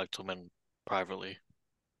probably talked to him privately.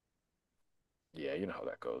 yeah, you know how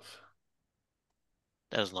that goes.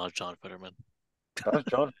 That is not John Fetterman. That's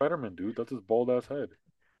John Fetterman, dude. That's his bald ass head.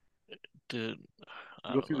 Dude, You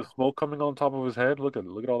I don't don't see the know. smoke coming on top of his head? Look at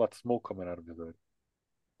all that smoke coming out of his head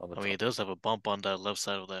on the I mean, he top. does have a bump on that left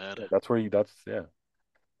side of the head. Yeah, that's yeah.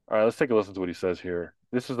 All right, let's take a listen to what he says here.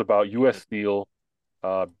 This is about U.S. Steel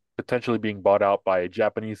uh, potentially being bought out by a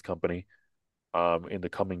Japanese company in the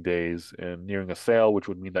coming days and nearing a sale, which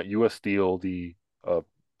would mean that U.S. Steel, the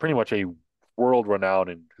pretty much a world-renowned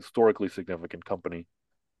and historically significant company,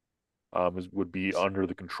 would be under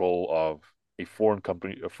the control of a foreign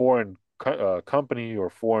company, company or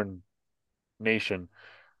foreign nation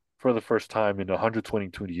for the first time in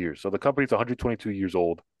 122 years. So the company's 122 years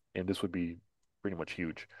old, and this would be pretty much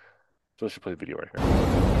huge. So let's just play the video right here.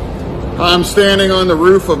 I'm standing on the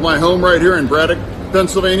roof of my home right here in Braddock,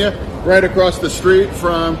 Pennsylvania, right across the street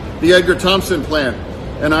from the Edgar Thompson plant.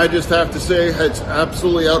 And I just have to say it's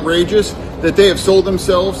absolutely outrageous that they have sold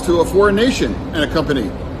themselves to a foreign nation and a company.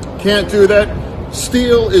 Can't do that.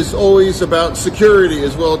 Steel is always about security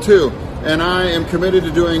as well too. And I am committed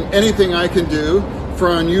to doing anything I can do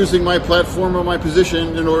from using my platform or my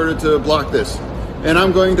position in order to block this. And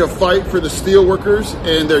I'm going to fight for the steel workers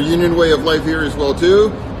and their union way of life here as well too.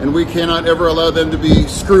 And we cannot ever allow them to be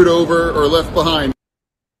screwed over or left behind.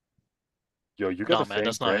 Yo, you got No, the man, same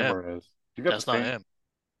that's not him. grammar as you got the That's not same him.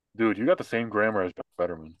 dude. You got the same grammar as John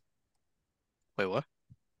Fetterman. Wait, what?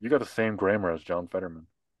 You got the same grammar as John Fetterman,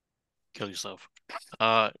 Kill yourself.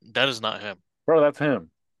 That is not him. bro. That's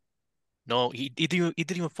him. No, he didn't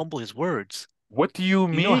even fumble his words. What do you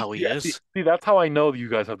You know mean? how he Yeah, see, is. see, that's how I know you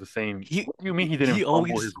guys have the same. He What do you mean he he didn't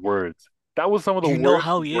fumble his always words? That was some of the you know worst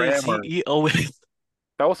how he is. grammar. He always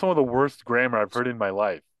That was some of the worst grammar I've heard in my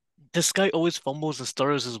life. this guy always fumbles and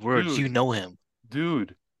stutters his words. Dude, You know him.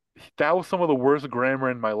 dude, that was some of the worst grammar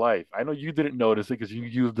in my life. I know you didn't notice it because you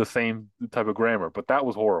used the same type of grammar, but that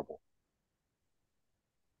was horrible.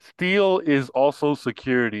 Steel is also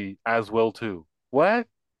security as well too. What?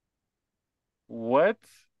 What?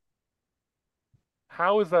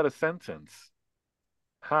 How is that a sentence?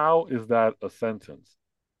 How is that a sentence?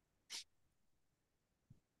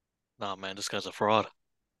 Nah, man, this guy's a fraud.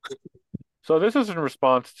 So this is in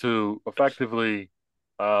response to effectively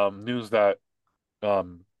news that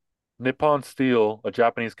um, Nippon Steel, a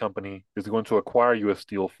Japanese company, is going to acquire U.S.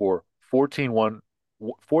 Steel for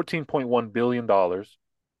 14.1 billion dollars.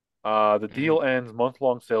 The Hmm. deal ends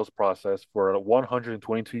month-long sales process for a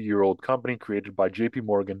 122-year-old company created by J.P.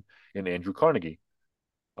 Morgan and Andrew Carnegie.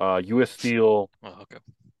 U.S. Steel Oh, okay.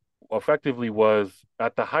 effectively was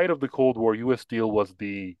at the height of the Cold War. U.S. Steel was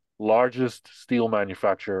the largest steel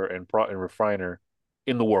manufacturer and refiner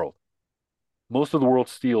in the world. Most of the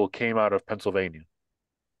world's steel came out of Pennsylvania.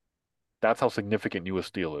 That's how significant U.S.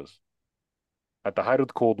 Steel is. At the height of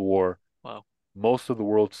the Cold War, Wow. most of the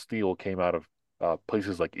world's steel came out of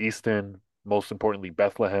places like Easton, most importantly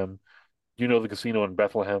Bethlehem. You know the casino in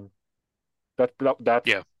Bethlehem. That's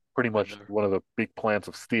Yeah, pretty been much there. one of the big plants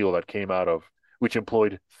of steel that came out of which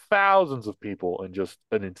employed thousands of people in just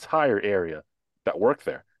an entire area that worked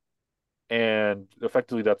there. And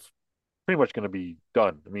effectively, that's pretty much going to be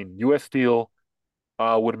done. I mean, U.S. Steel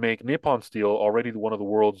would make Nippon Steel, already one of the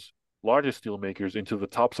world's largest steel makers, into the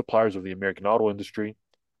top suppliers of the American auto industry.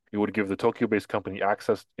 It would give the Tokyo-based company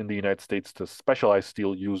access in the United States to specialized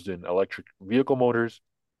steel used in electric vehicle motors,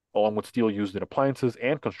 along with steel used in appliances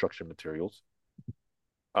and construction materials.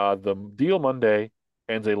 The deal Monday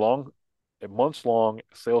ends a months-long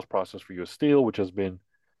sales process for U.S. Steel, which has been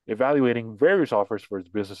evaluating various offers for its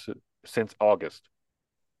business since August.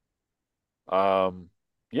 Um,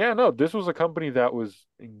 yeah, no, this was a company that was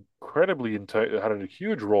incredibly had a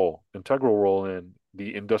huge role, integral role in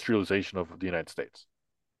the industrialization of the United States.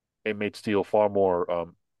 It made steel far more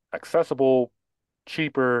accessible,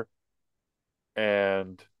 cheaper,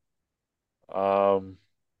 and um,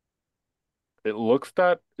 it looks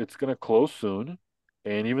that it's going to close soon.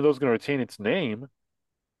 And even though it's going to retain its name,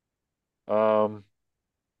 um,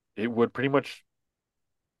 it would pretty much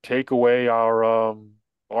take away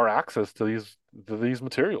our access to these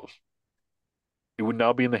materials. It would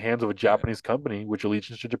now be in the hands of a Yeah. Japanese company, which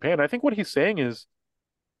allegiance to Japan. I think what he's saying is,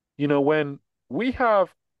 you know, when we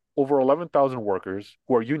have over 11,000 workers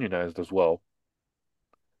who are unionized as well,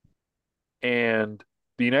 and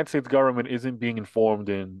the United States government isn't being informed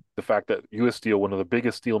in the fact that U.S. Steel, one of the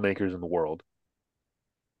biggest steel makers in the world,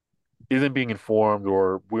 isn't being informed,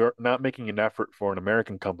 or we're not making an effort for an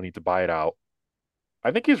American company to buy it out.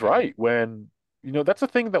 I think he's Hmm. right when, that's a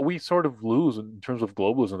thing that we sort of lose in terms of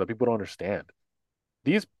globalism that people don't understand.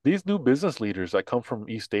 These new business leaders that come from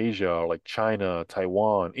East Asia, like China,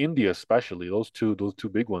 Taiwan, India, especially those two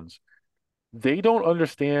big ones, they don't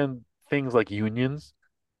understand things like unions.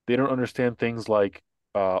 They don't understand things like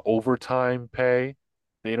overtime pay.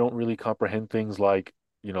 They don't really comprehend things like,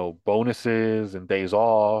 bonuses and days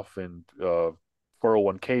off and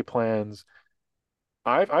 401k plans.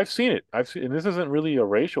 I've seen it. And this isn't really a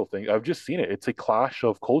racial thing. I've just seen it. It's a clash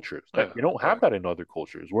of cultures that Yeah. you don't have Right. that in other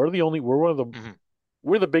cultures. We're one of the Hmm.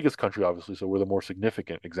 we're the biggest country, obviously, so we're the more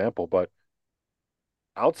significant example. But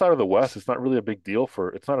outside of the West, it's not really a big deal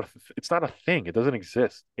it's not a thing. It doesn't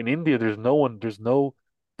exist. In India,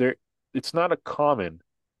 there it's not a common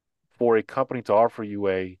for a company to offer you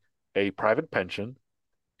a private pension,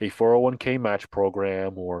 a 401k match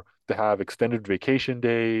program, or to have extended vacation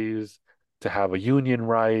days, to have a union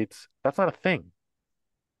rights. That's not a thing.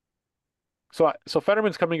 So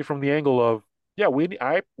Fetterman's coming from the angle of, yeah,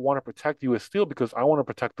 I want to protect U.S. Steel because I want to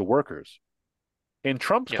protect the workers. And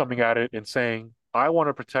Trump's Yeah. coming at it and saying, I want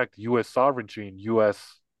to protect U.S. sovereignty and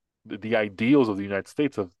the ideals of the United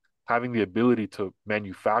States of having the ability to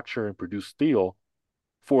manufacture and produce steel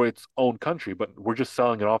for its own country. But we're just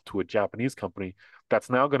selling it off to a Japanese company that's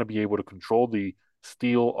now going to be able to control the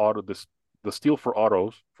steel for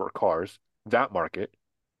autos, for cars, that market,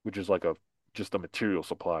 which is like just a material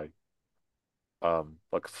supply,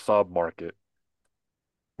 like sub market.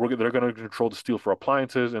 They're going to control the steel for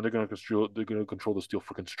appliances, and they're going to control the steel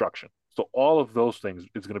for construction. So all of those things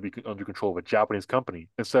is going to be under control of a Japanese company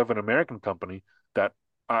instead of an American company that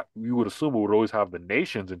you would assume would always have the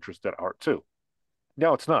nation's interest at heart too.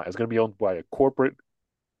 Now it's not. It's going to be owned by a corporate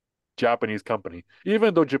Japanese company.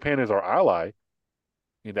 Even though Japan is our ally, I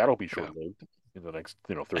mean, that'll be Yeah. short-lived in the next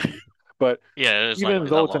 30 years. But Yeah. It's not gonna even be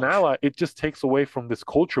though that it's an long. ally, it just takes away from this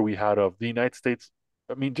culture we had of the United States.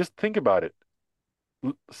 I mean, just think about it.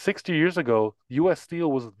 60 years ago, U.S.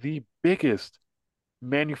 Steel was the biggest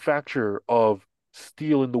manufacturer of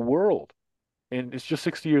steel in the world. And it's just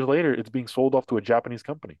 60 years later, it's being sold off to a Japanese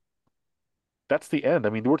company. That's the end. I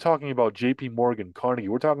mean, we're talking about JP Morgan, Carnegie.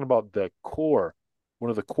 We're talking about one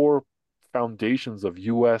of the core foundations of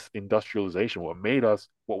U.S. industrialization, what made us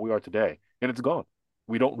what we are today. And it's gone.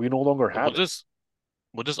 We no longer But have it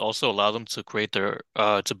would this also allow them to create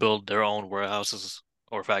to build their own warehouses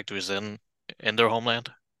or factories in their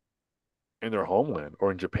homeland in their homeland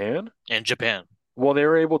or in Japan. and Japan? Well,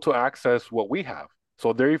 they're able to access what we have.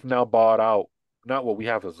 So they've now bought out not what we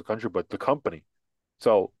have as a country, but the company.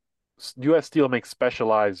 So U.S. Steel makes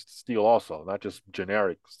specialized steel also, not just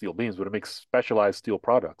generic steel beams, but it makes specialized steel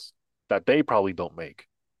products that they probably don't make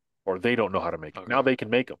or they don't know how to make. Now Okay. they can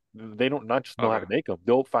make them. They don't not just know how to Okay. make them.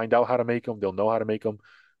 They'll find out how to make them. They'll know how to make them,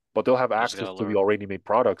 but they'll have Just access gotta to the learn. already made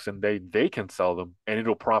products and they can sell them and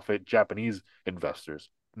it'll profit Japanese investors,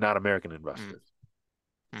 not American Mm, investors.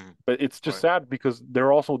 mm, But it's just right. sad because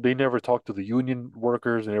they never talk to the union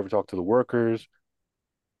workers, they never talk to the workers.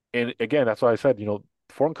 And again, that's why I said,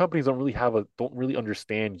 foreign companies don't really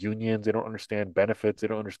understand unions, they don't understand benefits, they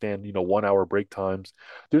don't understand, 1 hour break times.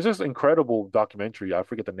 There's this incredible documentary, I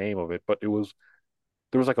forget the name of it, but there was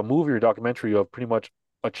like a movie or documentary of pretty much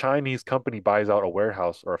a Chinese company buys out a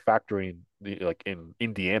warehouse or a factory in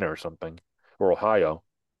Indiana or something, or Ohio,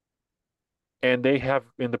 and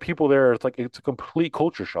the people there, it's a complete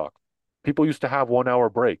culture shock. People used to have 1 hour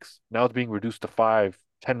breaks. Now it's being reduced to 5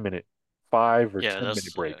 or Yeah, 10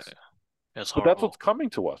 minute breaks. that's But that's what's horrible. coming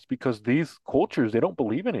to us because these cultures, they don't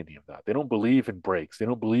believe in any of that. They don't believe in breaks. They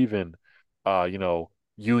don't believe in,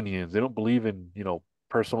 unions. They don't believe in,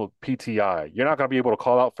 personal PTI. You're not gonna be able to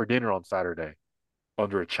call out for dinner on Saturday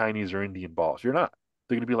under a Chinese or Indian boss. You're not.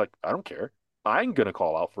 They're gonna be like, I don't care. I'm gonna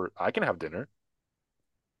call out for. I can have dinner.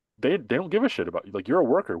 They don't give a shit about you. Like you're a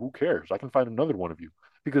worker. Who cares? I can find another one of you.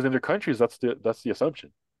 Because in their countries, that's the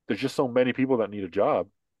assumption. There's just so many people that need a job.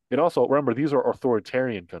 And also remember, these are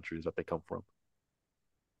authoritarian countries that they come from.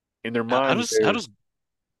 In their How minds, does they're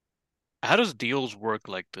how does deals work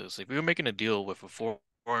like this? If you're making a deal with a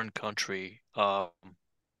foreign country,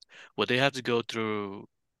 would they have to go through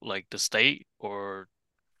like the state or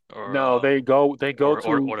no, they go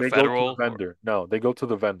to the the federal or vendor. No, they go to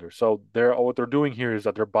the vendor. So they're what they're doing here is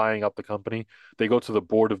that they're buying out the company. They go to the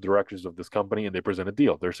board of directors of this company and they present a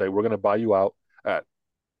deal. They're saying we're going to buy you out at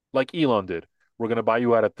like Elon did. We're going to buy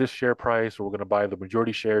you out at this share price, or we're going to buy the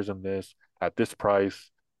majority shares in this at this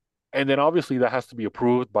price. And then obviously that has to be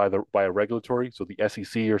approved by a regulatory. So the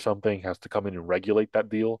SEC or something has to come in and regulate that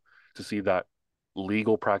deal to see that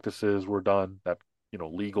legal practices were done, that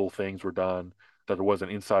legal things were done, that there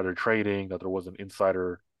wasn't insider trading, that there wasn't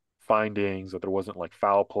insider findings, that there wasn't like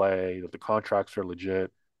foul play, that the contracts are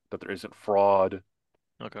legit, that there isn't fraud.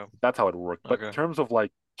 okay, That's how it worked. But in okay. terms of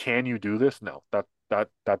like, can you do this? No, that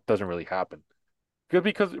doesn't really happen.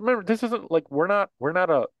 Because remember, this isn't like we're not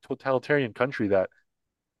a totalitarian country that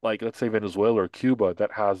like let's say Venezuela or Cuba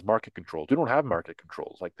that has market controls. We don't have market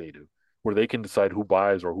controls like they do, where they can decide who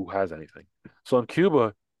buys or who has anything. So in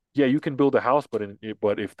Cuba, yeah, you can build a house, but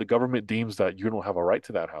if the government deems that you don't have a right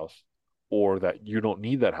to that house or that you don't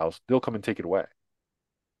need that house, they'll come and take it away.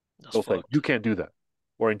 That's They'll say fucked. you can't do that.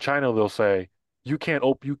 Or in China, they'll say you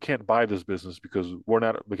can't buy this business because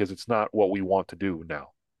it's not what we want to do now,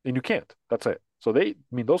 and you can't. That's it. So I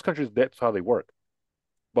mean, those countries, that's how they work.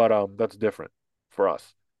 But that's different for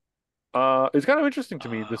us. It's kind of interesting to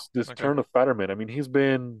me this Okay. turn of Fetterman. I mean, he's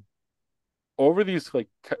been over these like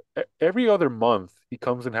every other month he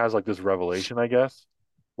comes and has like this revelation, I guess,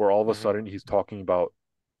 where all of a hmm sudden he's talking about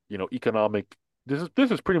economic.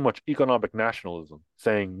 This is pretty much economic nationalism,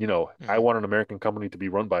 saying I hmm want an American company to be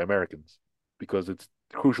run by Americans because it's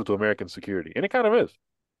crucial to American security, and it kind of is.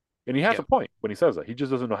 And he has a Yeah. point when he says that. He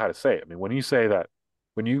just doesn't know how to say it. I mean, when you say that,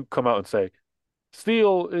 when you come out and say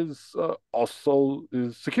steel is also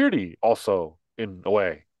is security also in a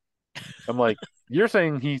way. I'm like, you're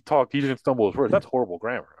saying he didn't stumble his words. That's horrible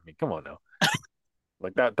grammar. I mean, come on now.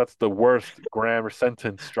 Like that's the worst grammar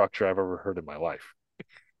sentence structure I've ever heard in my life.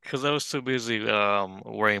 Because I was too busy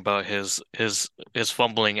worrying about his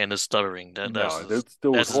fumbling and his stuttering. No, it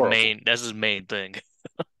still was horrible. That's his main thing.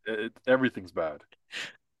 Everything's bad.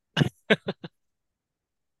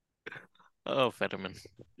 Oh, Fetterman.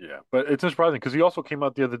 Yeah, but it's surprising because he also came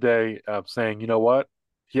out the other day saying, you know what?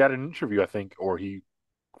 He had an interview, I think, or he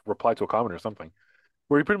replied to a comment or something,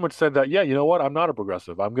 where he pretty much said that, yeah, you know what? I'm not a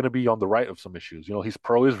progressive. I'm going to be on the right of some issues. He's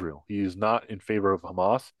pro-Israel. He is not in favor of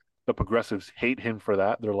Hamas. The progressives hate him for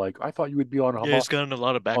that. They're like, I thought you would be on Yeah, he's Hamas gotten a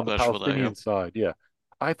lot of on the backlash for that. Yeah. Palestinian side. Yeah.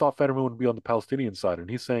 I thought Fetterman would be on the Palestinian side. And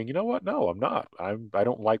he's saying, you know what? No, I'm not. I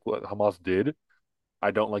don't like what Hamas did.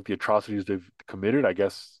 I don't like the atrocities they've committed. I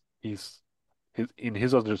guess in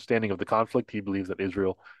his understanding of the conflict, he believes that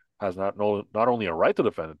Israel has not only a right to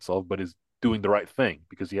defend itself, but is doing the right thing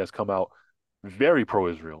because he has come out very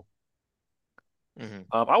pro-Israel. hmm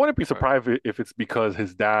I wouldn't be Right. surprised if it's because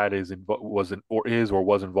his dad was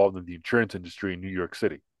involved in the insurance industry in New York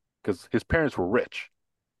City because his parents were rich.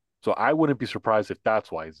 So I wouldn't be surprised if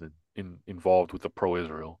that's why he's involved with the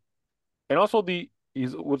pro-Israel. And also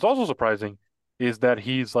he's what's also surprising is that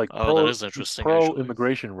Oh, that is he's interesting, pro actually.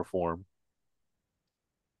 immigration reform.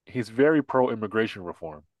 He's very pro immigration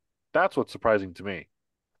reform. That's what's surprising to me.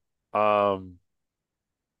 Um,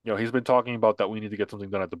 he's been talking about that we need to get something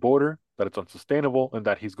done at the border, that it's unsustainable, and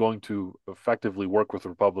that he's going to effectively work with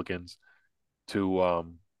Republicans to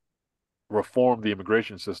reform the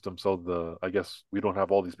immigration system so I guess we don't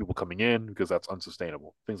have all these people coming in because that's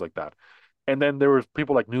unsustainable, things like that. And then there was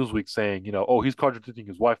people like Newsweek saying, oh, he's contradicting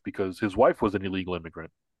his wife because his wife was an illegal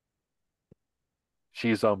immigrant.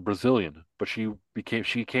 She's Brazilian, but she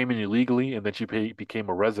came in illegally and then became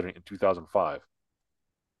a resident in 2005.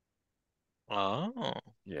 Oh.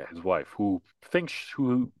 Yeah, his wife, who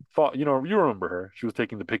thought, you remember her. She was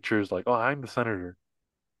taking the pictures like, "Oh, I'm the senator."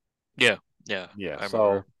 Yeah. Yeah. Yeah, I so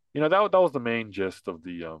remember. that was the main gist of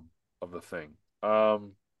the thing.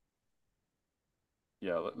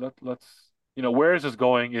 Yeah, let's where is this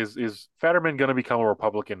going? Is Fetterman going to become a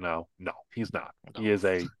Republican now? No, he's not. No.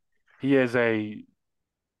 He is a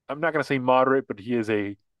I'm not going to say moderate, but he is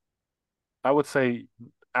I would say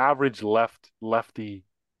average lefty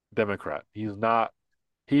Democrat.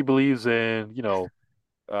 He believes in,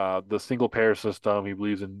 the single payer system. He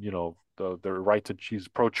believes in, the right to choose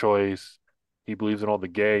pro-choice. He believes in all the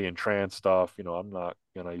gay and trans stuff. I'm not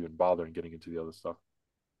gonna even bother in getting into the other stuff.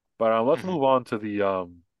 But let's Hmm. move on to the.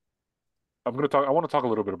 I want to talk a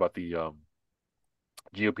little bit about the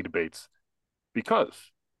GOP debates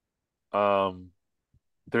because um,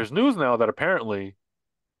 there's news now that apparently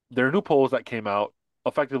there are new polls that came out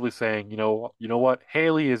effectively saying, what,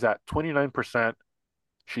 Haley is at 29%.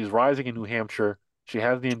 She's rising in New Hampshire. She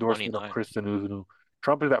has the endorsement of 29. Chris Sununu.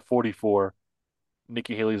 Trump is at 44.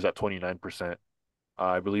 Nikki Haley is at 29%.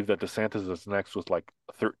 I believe that DeSantis is next with like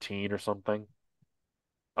 13 or something.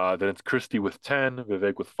 Then it's Christie with 10,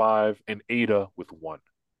 Vivek with 5, and Ada with 1.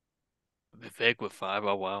 Vivek with 5.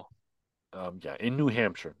 Oh wow. Yeah, in New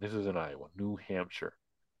Hampshire. This is in Iowa, New Hampshire.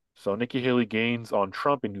 So Nikki Haley gains on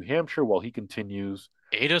Trump in New Hampshire while he continues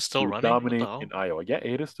Ada's still to running? What the dominate in hell? Iowa. Yeah,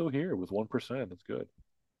 Ada's still here with 1%. That's good.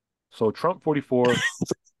 So Trump 44,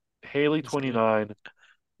 Haley That's good. 29,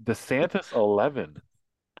 DeSantis 11,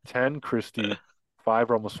 10 Christie, 5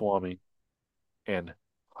 Ramaswamy, and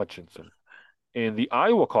Hutchinson. In the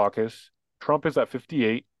Iowa caucus, Trump is at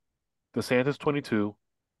 58, DeSantis 22,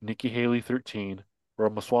 Nikki Haley 13,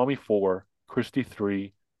 Ramaswamy 4, Christie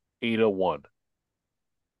 3, Ada 1.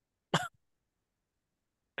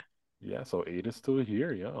 Yeah, so Ada's still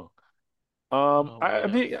here. Yeah. Oh I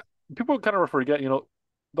man. mean, people kind of forget,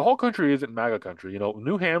 the whole country isn't MAGA country.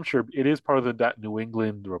 New Hampshire, it is part of that New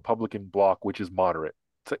England Republican bloc, which is moderate.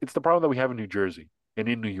 It's the problem that we have in New Jersey and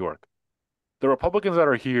in New York. The Republicans that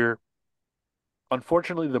are here,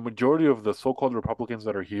 unfortunately, the majority of the so-called Republicans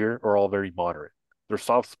that are here are all very moderate. They're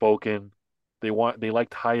soft-spoken. They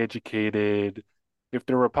like high educated. If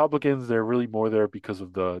they're Republicans, they're really more there because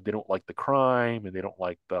they don't like the crime and they don't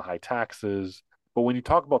like the high taxes. But when you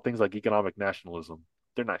talk about things like economic nationalism,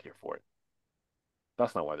 they're not here for it.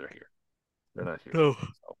 That's not why they're here. They're not here for No. it.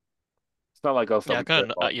 So it's not like us that Yeah, I we care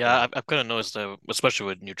kind of, about yeah, I've kind of noticed that, especially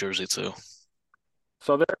with New Jersey too.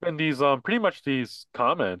 So there have been these pretty much these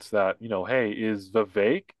comments that, hey, is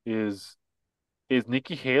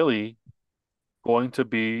Nikki Haley going to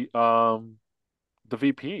be the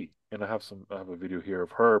VP? And I have a video here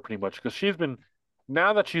of her pretty much because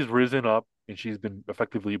now that she's risen up and she's been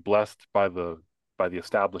effectively blessed by the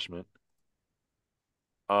establishment,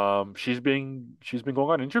 she's been going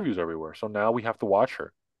on interviews everywhere. So now we have to watch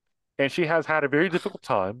her. And she has had a very difficult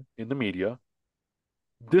time in the media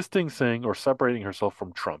distancing or separating herself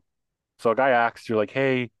from Trump. So a guy asks you like,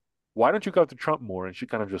 "Hey, why don't you go to Trump more?" And she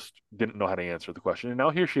kind of just didn't know how to answer the question. And now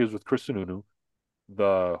here she is with Chris Sununu.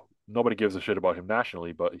 The Nobody gives a shit about him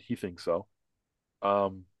nationally, but he thinks so.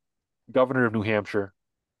 Um, Governor of New Hampshire.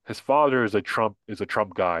 His father is a Trump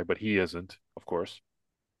guy, but he isn't, of course.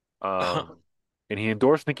 Um, and he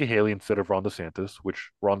endorsed Nikki Haley instead of Ron DeSantis,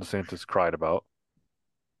 which Ron DeSantis cried about.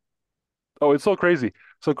 Oh, it's so crazy.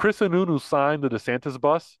 So Chris Sununu signed the DeSantis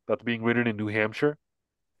bus that's being ridden in New Hampshire,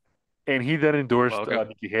 and he then Well, endorsed okay.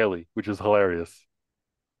 Nikki Haley, which is hilarious.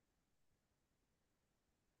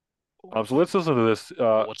 So let's listen to this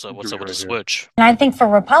What's up interview with the right here. switch? And I think for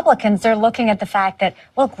Republicans, they're looking at the fact that,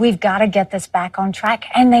 look, we've got to get this back on track.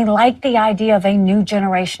 And they like the idea of a new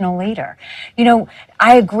generational leader.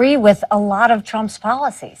 I agree with a lot of Trump's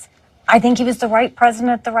policies. I think he was the right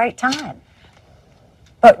president at the right time.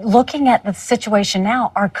 But looking at the situation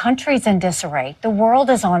now, our country's in disarray, the world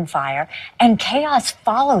is on fire, and chaos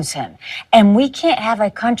follows him. And we can't have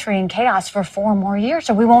a country in chaos for 4 more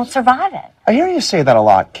years or we won't survive it. I hear you say that a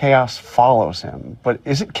lot. Chaos follows him. But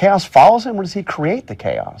is it chaos follows him or does he create the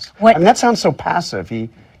chaos? What- I mean, that sounds so passive.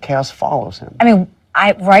 Chaos follows him. I mean,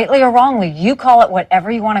 rightly or wrongly, you call it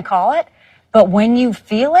whatever you want to call it, but when you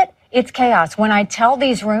feel it, it's chaos. When I tell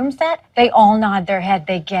these rooms that, they all nod their head.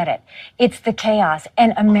 They get it. It's the chaos.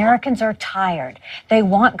 And Americans are tired. They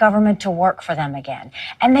want government to work for them again.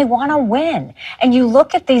 And they want to win. And you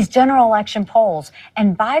look at these general election polls,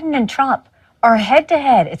 and Biden and Trump are head to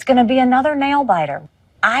head. It's going to be another nail biter.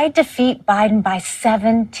 I defeat Biden by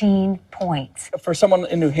 17 points. For someone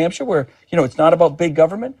in New Hampshire where, it's not about big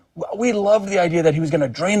government, we loved the idea that he was going to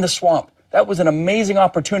drain the swamp. That was an amazing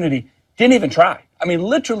opportunity. Didn't even try. I mean,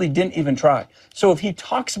 literally didn't even try. So if he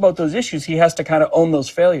talks about those issues, he has to kind of own those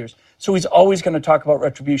failures. So he's always going to talk about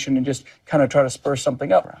retribution and just kind of try to spur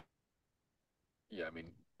something up. Yeah, I mean,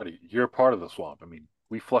 buddy, you're part of the swamp. I mean,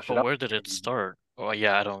 we flush it But out. where did it start? Oh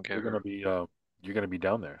yeah, I don't You're care. gonna be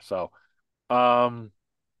down there. So, um,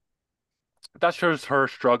 that shows her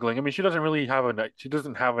struggling. I mean, she doesn't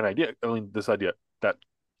have an idea. I mean, this idea that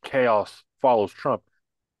chaos follows Trump.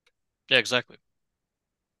 Yeah, exactly.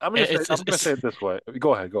 I'm gonna say it this way.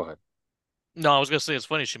 Go ahead, go ahead. No, I was gonna say it's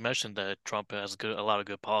funny she mentioned that Trump has a lot of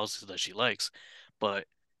good policies that she likes, but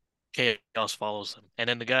chaos follows him. And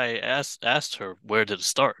then the guy asked her, where did it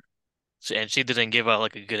start? And she didn't give out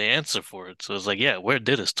like a good answer for it. So it's like, yeah, where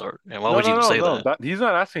did it start? And why No, would you no, even no, say no. that? That he's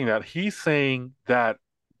not asking that. He's saying that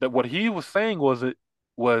what he was saying was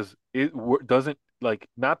doesn't like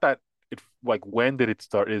not that it like when did it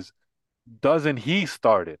start is doesn't he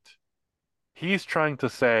start it? He's trying to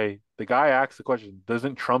say the guy asked the question,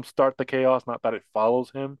 doesn't Trump start the chaos? Not that it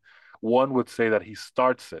follows him. One would say that he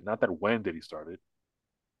starts it, not that when did he start it.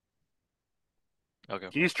 Okay.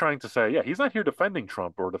 He's trying to say, yeah, he's not here defending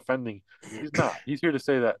Trump or defending. He's not. He's here to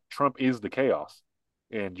say that Trump is the chaos,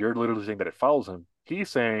 and you're literally saying that it follows him. He's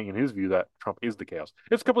saying, in his view, that Trump is the chaos.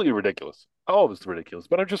 It's completely ridiculous. All of it's ridiculous.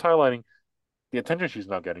 But I'm just highlighting the attention she's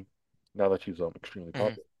not getting now that she's extremely Mhm.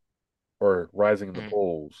 popular or rising in the Mhm.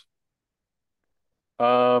 polls.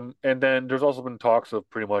 And then there's also been talks of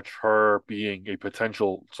pretty much her being a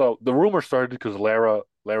potential. So the rumor started because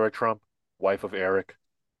Lara Trump, wife of Eric.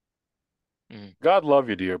 Mhm. God love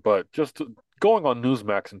you, dear, but going on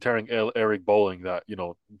Newsmax and telling Eric Bolling that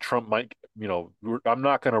Trump might, I'm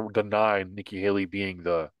not going to deny Nikki Haley being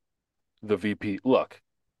the VP. Look,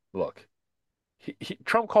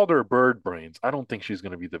 Trump called her bird brains. I don't think she's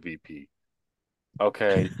going to be the VP.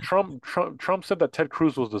 Okay, Trump said that Ted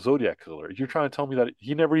Cruz was the Zodiac killer. You're trying to tell me that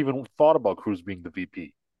he never even thought about Cruz being the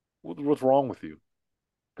VP? What's wrong with you?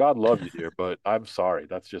 God love you, dear, but I'm sorry.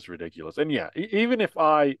 That's just ridiculous. And yeah, even if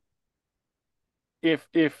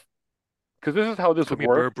because this is how this Call would me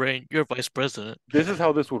work. Bird Brain. You're vice president. This is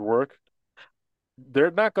how this would work.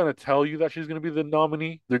 They're not going to tell you that she's going to be the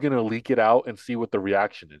nominee. They're going to leak it out and see what the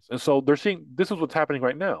reaction is. And so they're seeing this is what's happening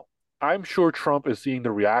right now. I'm sure Trump is seeing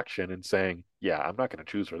the reaction and saying, "Yeah, I'm not going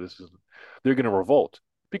to choose her. This is." They're going to revolt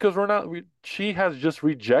because we're not. She has just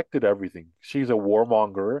rejected everything. She's a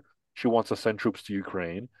warmonger. She wants to send troops to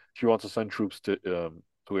Ukraine. She wants to send troops to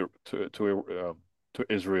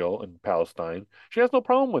Israel and Palestine. She has no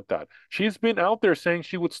problem with that. She's been out there saying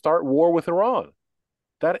she would start war with Iran.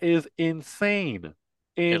 That is insane.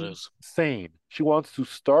 It is. Insane. She wants to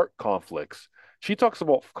start conflicts. She talks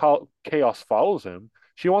about chaos follows him.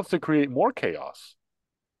 She wants to create more chaos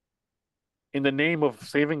in the name of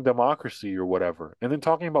saving democracy or whatever. And then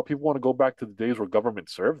talking about people want to go back to the days where government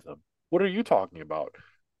served them. What are you talking about?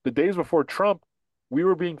 The days before Trump, we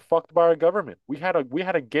were being fucked by our government. We had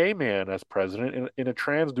a gay man as president and a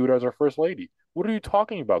trans dude as our first lady. What are you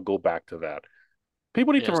talking about? Go back to that.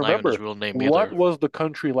 People need Yeah, to it's not even his remember real name what either. was the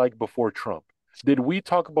country like before Trump? Did we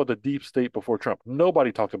talk about the deep state before Trump?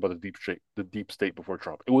 Nobody talked about the deep state before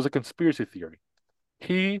Trump. It was a conspiracy theory.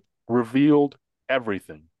 He revealed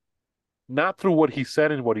everything, not through what he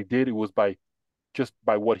said and what he did. It was by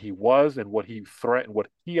what he was and what he threatened, what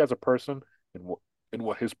he as a person and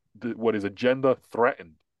what his agenda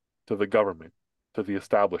threatened to the government, to the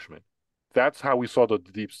establishment. That's how we saw that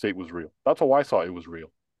the deep state was real. That's how I saw it was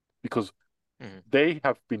real, because Mhm. they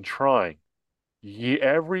have been trying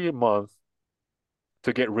every month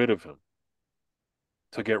to get rid of him,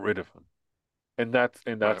 to get rid of him, and Right.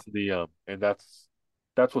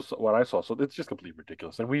 that's what I saw. So it's just completely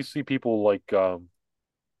ridiculous. And we see people like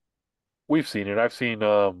we've seen it. I've seen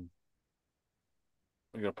I'm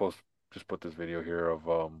gonna put this video here of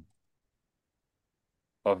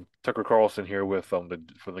Tucker Carlson here with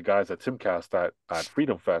for the guys at Timcast at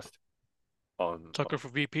Freedom Fest Tucker for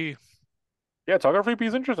VP. yeah, Tucker VP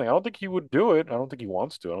is interesting. I don't think he would do it. I don't think he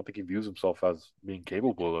wants to. I don't think he views himself as being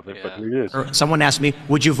capable of it, but Yeah. here he is. Someone asked me,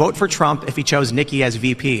 would you vote for Trump if he chose Nikki as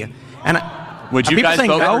VP? And Would you people guys saying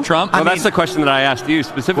vote no? for Trump? I Well, that's mean- the question that I asked you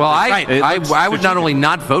specifically. Well, Right. I would not only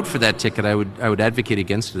not vote for that ticket, I would advocate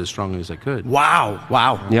against it as strongly as I could. Wow.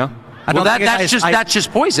 Yeah. I Well, don't think that's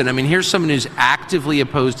just poison. I mean, here's someone who's actively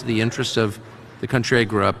opposed to the interests of the country I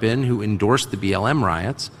grew up in, who endorsed the BLM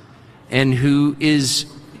riots, and who is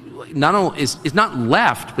not only is not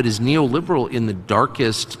left, but is neoliberal in the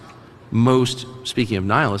darkest, most, speaking of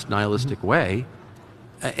nihilistic way,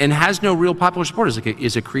 and has no real popular support.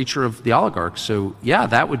 Is a creature of the oligarchs. So yeah,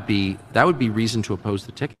 that would be reason to oppose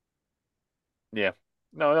the ticket. Yeah.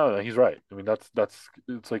 No, he's right. I mean,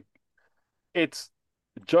 it's like it's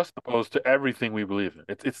just opposed to everything we believe in.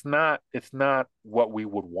 It's not what we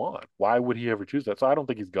would want. Why would he ever choose that? So I don't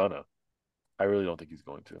think he's gonna. I really don't think he's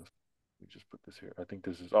going to. Let me just put this here. I think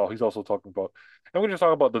this is. Oh, he's also talking about. I'm going to just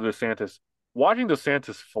talk about the DeSantis. Watching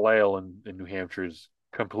DeSantis flail in New Hampshire is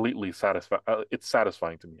completely satisfying. It's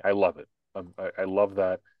satisfying to me. I love it. I love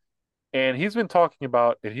that. And he's been talking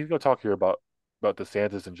about, and he's going to talk here about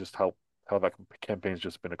DeSantis and just how that campaign's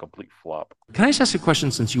just been a complete flop. Can I just ask a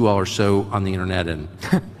question, since you all are so on the internet and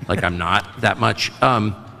like I'm not that much?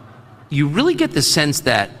 You really get the sense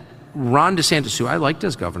that Ron DeSantis, who I liked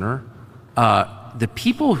as governor, the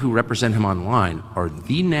people who represent him online are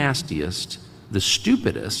the nastiest, the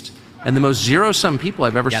stupidest, and the most zero-sum people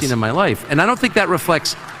I've ever seen in my life. And I don't think that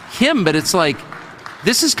reflects him, but it's like,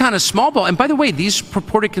 this is kind of small ball. And by the way, these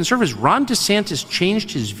purported conservatives, Ron DeSantis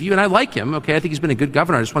changed his view, and I like him, okay? I think he's been a good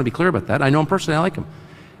governor. I just want to be clear about that. I know him personally, I like him.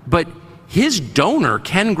 But his donor,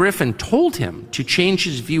 Ken Griffin, told him to change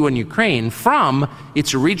his view on Ukraine from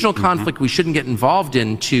it's a regional conflict we shouldn't get involved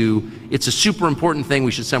in to it's a super important thing,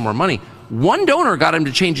 we should send more money. One donor got him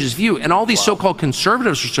to change his view, and all these so-called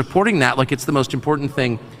conservatives are supporting that like it's the most important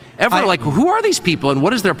thing ever. Like, who are these people, and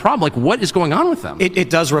what is their problem? Like, what is going on with them? It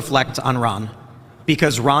does reflect on Ron,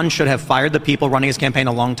 because Ron should have fired the people running his campaign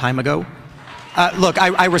a long time ago. Look,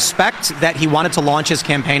 I respect that he wanted to launch his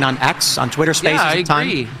campaign on X, on Twitter Spaces at the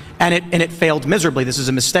time, and it failed miserably. This is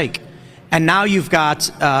a mistake. And now you've got,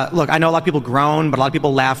 look, I know a lot of people groan, but a lot of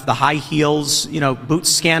people laugh. The high heels, boots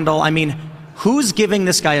scandal. I mean, who's giving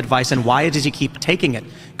this guy advice, and why does he keep taking it?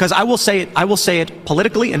 Because I will say it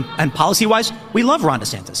politically and policy-wise, we love Ron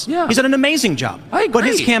DeSantis. Yeah. He's done an amazing job. I agree. But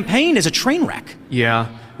his campaign is a train wreck. Yeah.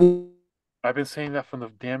 I've been saying that from the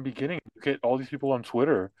damn beginning. You get all these people on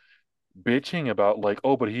Twitter bitching about like,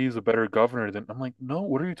 oh, but he's a better governor than. I'm like, no,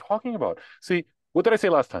 what are you talking about? See, what did I say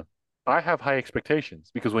last time? I have high expectations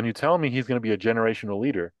because when you tell me he's going to be a generational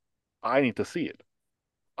leader, I need to see it.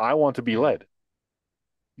 I want to be led.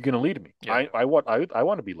 You're going to lead me. Yeah. I want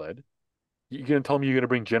to be led. You're going to tell me you're going to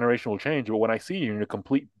bring generational change, but when I see you in a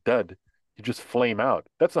complete dud, you just flame out.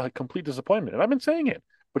 That's a complete disappointment. And I've been saying it.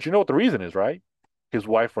 But you know what the reason is, right? His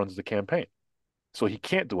wife runs the campaign. So he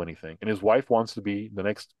can't do anything. And his wife wants to be the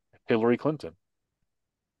next Hillary Clinton.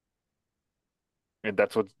 And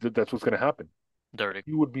that's what's going to happen. Dirty.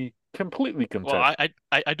 You would be completely content. Well,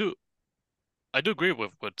 I do agree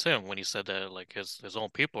with Tim when he said that like his own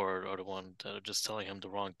people are the one that are just telling him the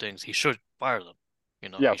wrong things. He should fire them.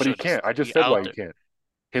 Yeah, but he can't. I just said why he can't.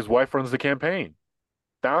 His wife runs the campaign.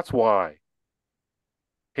 That's why.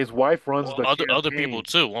 His wife runs the campaign. Other people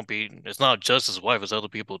too won't be. It's not just his wife. It's other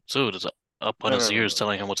people too. That's up on his ears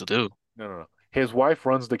telling him what to do. No. His wife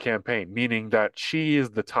runs the campaign, meaning that she is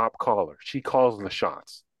the top caller. She calls the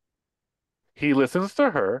shots. He listens to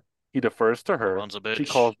her. He defers to her. Runs a bitch. She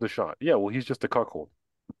calls the shot. Yeah, well, he's just a cuckold.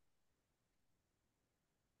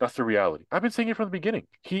 That's the reality. I've been saying it from the beginning.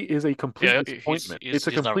 He is a complete disappointment. It's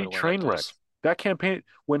a complete train wreck. That campaign,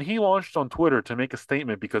 when he launched on Twitter to make a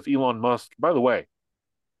statement because Elon Musk, by the way,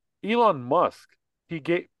 Ron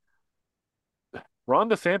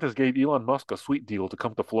DeSantis gave Elon Musk a sweet deal to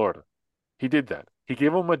come to Florida. He did that. He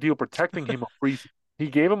gave him a deal protecting him he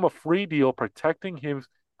gave him a free deal protecting him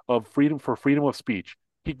of freedom of speech.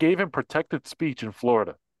 He gave him protected speech in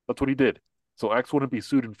Florida. That's what he did. So X wouldn't be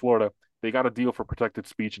sued in Florida. They got a deal for protected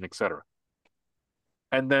speech and etc.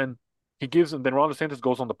 And then then Ron DeSantis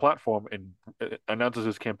goes on the platform and announces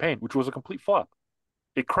his campaign, which was a complete flop.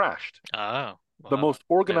 It crashed. Oh. The most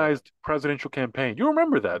organized presidential campaign. You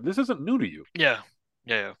remember that. This isn't new to you. Yeah.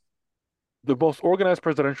 The most organized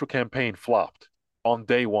presidential campaign flopped on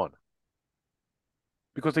day one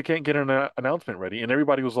because they can't get an announcement ready. And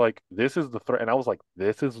everybody was like, this is the threat. And I was like,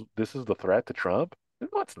 this is the threat to Trump?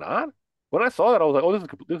 No, it's not. When I saw that, I was like, oh, this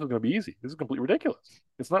is going to be easy. This is completely ridiculous.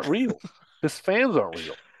 It's not real. His fans aren't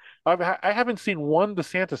real. I haven't seen one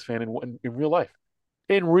DeSantis fan in real life.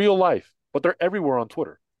 In real life. But they're everywhere on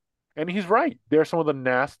Twitter. And he's right. They're some of the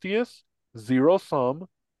nastiest, zero-sum,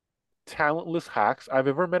 talentless hacks I've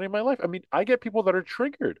ever met in my life. I mean, I get people that are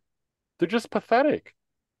triggered. They're just pathetic.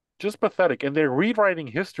 Just pathetic. And they're rewriting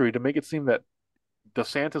history to make it seem that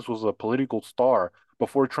DeSantis was a political star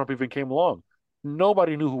before Trump even came along.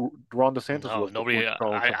 Nobody knew who Ron DeSantis was. Nobody.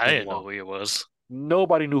 I didn't know who he was.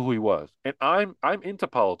 Nobody knew who he was. And I'm into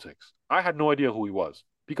politics. I had no idea who he was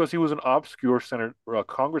because he was an obscure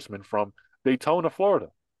congressman from Daytona, Florida.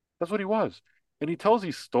 That's what he was. And he tells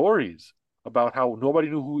these stories about how nobody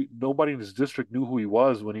in his district knew who he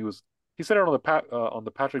was when he was. He said it on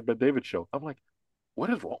the Patrick Bet-David show. I'm like, what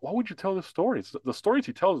is wrong? Why would you tell this story? The stories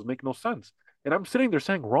he tells make no sense. And I'm sitting there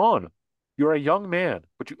saying, Ron, you're a young man,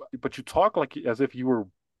 but you talk like as if you were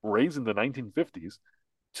raised in the 1950s.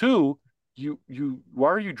 Two, why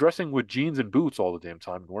are you dressing with jeans and boots all the damn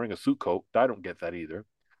time and wearing a suit coat? I don't get that either.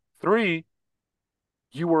 Three,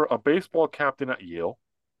 you were a baseball captain at Yale.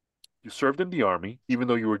 You served in the Army, even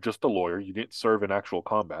though you were just a lawyer. You didn't serve in actual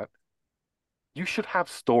combat. You should have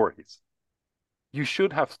stories. You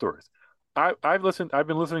should have stories. I've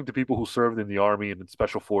been listening to people who served in the Army and in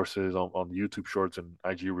special forces on the YouTube shorts and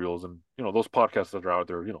IG reels and those podcasts that are out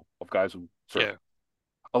there, of guys who serve. Yeah.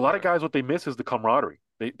 A lot of guys, what they miss is the camaraderie.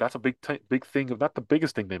 That's a big thing of not the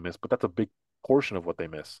biggest thing they miss, but that's a big portion of what they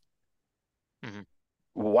miss. Mm-hmm.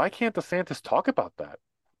 Why can't DeSantis talk about that?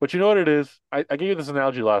 But you know what it is? I gave you this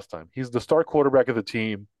analogy last time. He's the star quarterback of the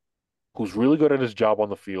team who's really good at his job on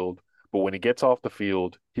the field, but when he gets off the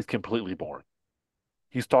field, he's completely boring.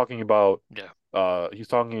 He's talking about Yeah.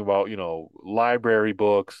 library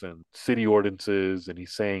books and city ordinances, and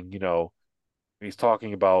he's saying, he's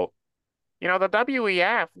talking about, the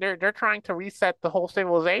WEF, they're trying to reset the whole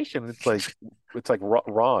civilization. It's like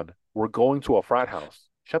Ron, we're going to a frat house.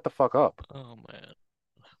 Shut the fuck up. Oh man.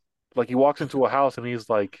 Like he walks into a house and he's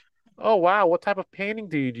like, "Oh wow, what type of painting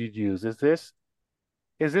do you use? Is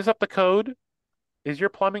this up to code? Is your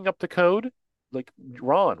plumbing up to code?" Like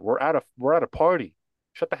Ron, we're at a party.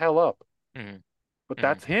 Shut the hell up. Hmm. But Hmm.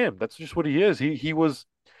 that's him. That's just what he is. He was,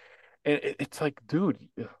 and it's like, dude,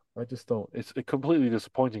 I just don't. It's completely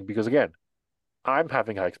disappointing because again, I'm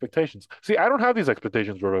having high expectations. See, I don't have these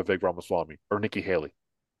expectations for Vivek Ramaswamy or Nikki Haley.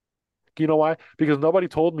 You know why? Because nobody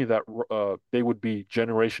told me that they would be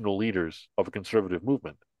generational leaders of a conservative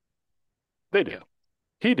movement. They Yeah. did.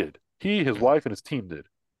 He did. He, his Hmm. wife, and his team did,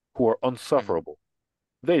 who are Hmm. unsufferable.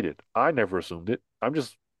 They did. I never assumed it. I'm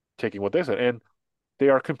just taking what they said. And they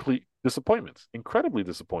are complete disappointments. Incredibly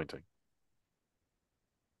disappointing.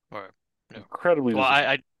 All right. Yeah. Incredibly Well,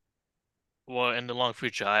 disappointing. well, in the long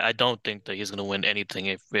future, I don't think that he's gonna win anything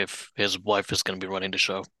if his wife is gonna be running the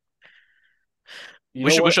show. You We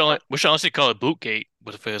know should we what? should we should honestly call it Bootgate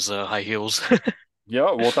with his high heels.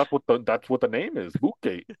 Yeah, well, that's what the name is.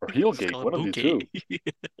 Bootgate or Just Heelgate, call it one of these Bootgate. two.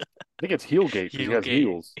 I think it's Heelgate because he has Heelgate.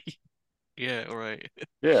 heels. Yeah, right.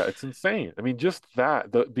 Yeah, it's insane. I mean, just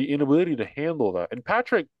that, the inability to handle that. And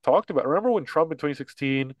Patrick talked about, remember when Trump in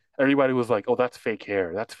 2016, everybody was like, "Oh, that's fake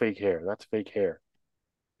hair. That's fake hair. That's fake hair."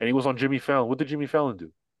 And he was on Jimmy Fallon. What did Jimmy Fallon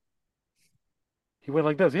do? He went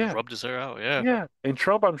like this, yeah, Rubbed his hair out. Yeah. yeah. And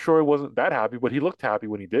Trump, I'm sure, wasn't that happy, but he looked happy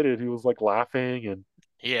when he did it. He was like laughing, and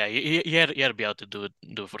Yeah, he had to be out to do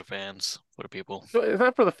it for the fans, for the people. no, it's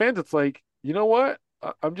not for the fans. It's like, you know what?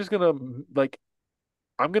 I'm just gonna like,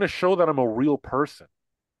 I'm gonna show that I'm a real person.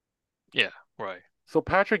 Yeah, right. So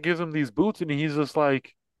Patrick gives him these boots, and he's just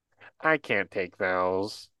like, I can't take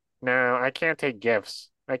those. No, I can't take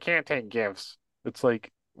gifts. I can't take gifts. It's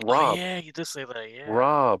like, Oh Rob, yeah, you did say that. Yeah.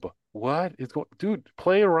 Rob, what is going, dude?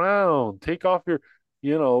 Play around, take off your,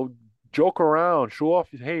 you know, joke around, show off.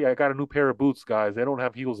 Hey, I got a new pair of boots, guys. They don't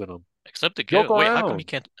have heels in them. Except the Joke gift. Wait, how come he around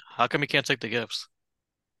can't? How come he can't take the gifts?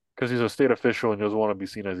 because he's a state official and doesn't want to be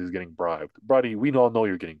seen as he's getting bribed. Buddy, we all know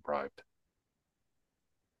you're getting bribed.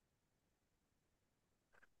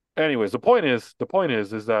 Anyways, the point is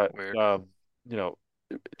that Weird. you know,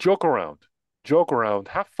 joke around, joke around,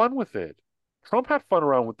 have fun with it. Trump had fun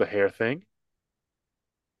around with the hair thing.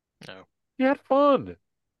 No. He had fun.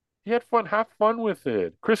 He had fun. Have fun with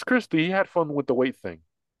it. Chris Christie, he had fun with the weight thing.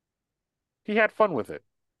 He had fun with it.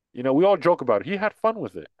 We all joke about it. He had fun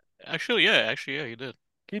with it. Actually, yeah, he did.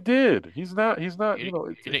 He did. He's not, He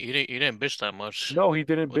didn't bitch that much no, he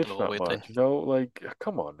didn't with the bitch whole that weight thing. much. Like,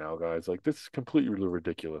 come on now, guys. Like, this is completely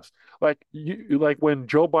ridiculous. Like when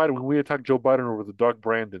when we attacked Joe Biden over the Doug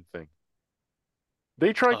Brandon thing,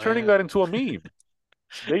 they tried Oh turning yeah, that into a meme.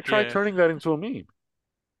 They tried yeah. turning that into a meme.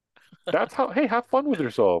 That's how, hey, have fun with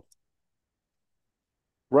yourself.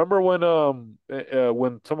 Remember when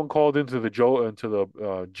someone called into the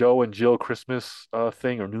Joe and Jill Christmas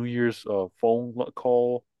thing or New Year's phone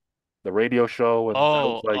call, the radio show, and I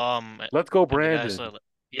was Oh, like, "Let's go, and the guy said, Brandon."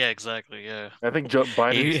 yeah, exactly, yeah. I think Joe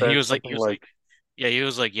Biden He said was like, something like, yeah, he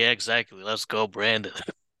was like, yeah, exactly. Let's go, Brandon.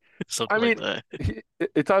 I Something like mean, that.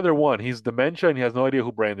 it's either one. He's dementia and he has no idea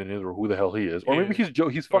who Brandon is or who the hell he is, or maybe Yeah,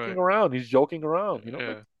 he's fucking right. around. He's joking around.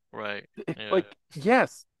 Yeah, right. Yeah. Like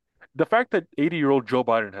yes, the fact that 80-year-old Joe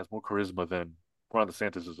Biden has more charisma than Ron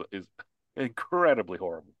DeSantis is incredibly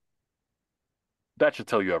horrible. That should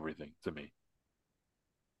tell you everything to me.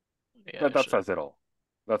 Yeah, That I should. says it all.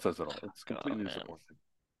 That says it all. It's God, completely man. disappointing.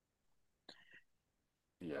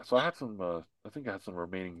 Yeah, so I had some. I think I had some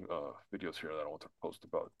remaining videos here that I want to post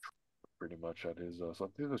about. Pretty much that is.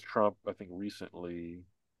 So this is Trump. I think recently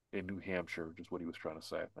in New Hampshire, just what he was trying to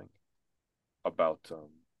say. I think about. So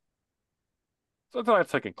it's not a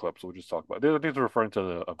second clip, so we'll just talk about it. These are referring to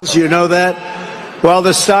the. You know that? While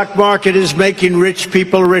the stock market is making rich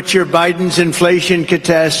people richer, Biden's inflation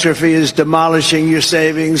catastrophe is demolishing your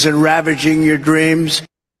savings and ravaging your dreams.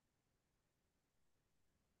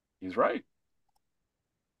 He's right.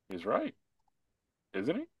 He's right,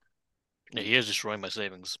 isn't he? Yeah, he is destroying my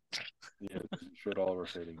savings. Yeah, destroyed all of our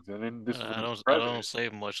savings. And then this is from I the don't president.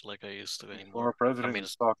 save much like I used to Former anymore. I president mean,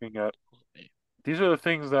 is talking at. These are the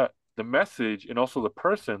things that the message and also the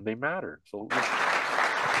person they matter. So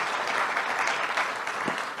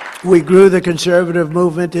We grew the conservative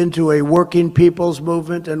movement into a working people's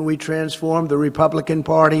movement, and we transformed the Republican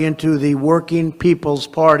Party into the working people's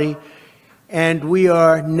party. And we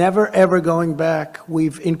are never, ever going back.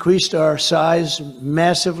 We've increased our size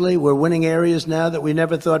massively. We're winning areas now that we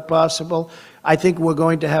never thought possible. I think we're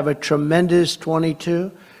going to have a tremendous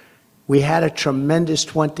 22. We had a tremendous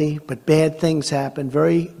 20, but bad things happened.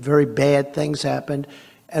 Very, very bad things happened.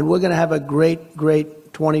 And we're going to have a great,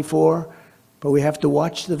 great 24, but we have to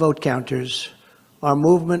watch the vote counters. Our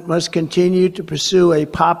movement must continue to pursue a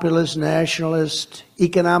populist, nationalist,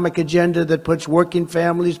 economic agenda that puts working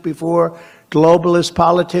families before globalist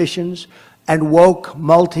politicians and woke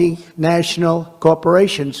multinational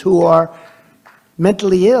corporations who are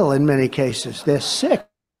mentally ill in many cases. They're sick.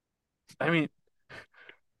 I mean,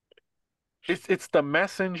 it's the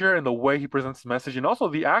messenger and the way he presents the message, and also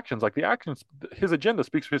the actions. Like the actions, his agenda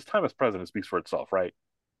speaks for his time as president speaks for itself, right?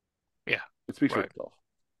 Yeah. It speaks for Right. itself.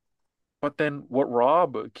 But then what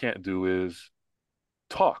Rob can't do is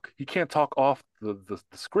talk. He can't talk off the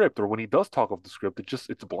script, or when he does talk off the script,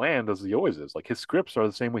 it's bland as he always is. Like his scripts are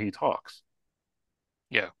the same way he talks.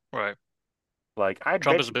 Yeah. Right. Like I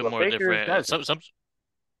Trump bet is a bit you a more baker's different. dozen.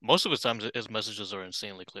 Most of his times his messages are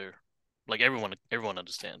insanely clear. Like everyone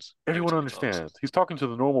understands every Everyone time he talks. understands. He's talking to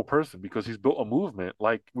the normal person because he's built a movement.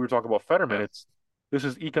 Like we were talking about Fetterman, Yeah. this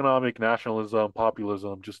is economic nationalism,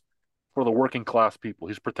 populism, just for the working class people.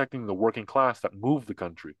 He's protecting the working class that move the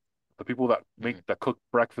country, the people Hmm. that cook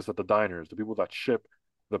breakfast at the diners, the people that ship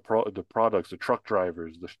the products, the truck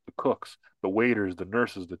drivers, the cooks, the waiters, the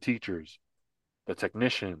nurses, the teachers, the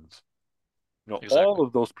technicians. All Exactly.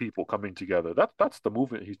 of those people coming together. That's the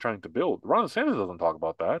movement he's trying to build. Ron DeSantis doesn't talk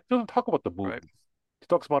about that. He doesn't talk about the Right. movement. He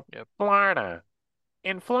talks about Yep. Florida.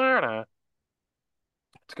 In Florida,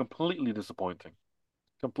 it's completely disappointing.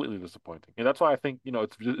 Completely disappointing. And that's why I think,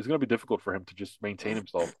 it's going to be difficult for him to just maintain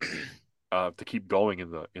himself to keep going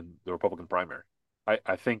in the Republican primary.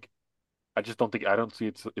 I think I don't see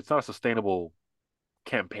it's not a sustainable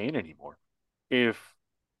campaign anymore. If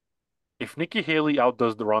if Nikki Haley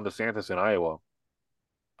outdoes the Ron DeSantis in Iowa,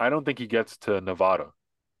 I don't think he gets to Nevada.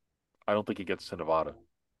 I don't think he gets to Nevada.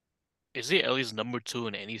 Is he at least number two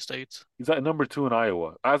in any state? He's at number two in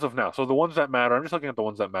Iowa as of now. So the ones that matter, I'm just looking at the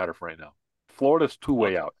ones that matter for right now. Florida's two-way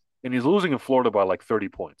Okay. out, and he's losing in Florida by like 30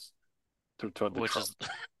 points to Which Trump, is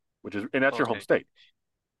and that's your home okay. state.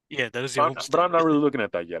 Yeah, that is your home But I'm state. not really looking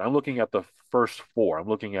at that yet. I'm looking at the first four. I'm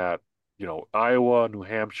looking at Iowa, New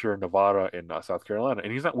Hampshire, Nevada, and South Carolina,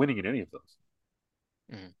 and he's not winning in any of those.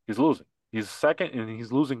 Mhm. He's losing. He's second, and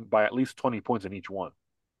he's losing by at least 20 points in each one.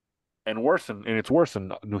 And it's worse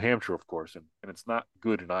in New Hampshire, of course, and it's not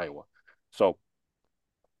good in Iowa. So,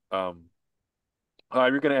 um,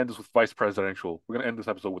 we're going to end this with vice presidential. We're going to end this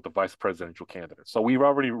episode with the vice presidential candidate. So we've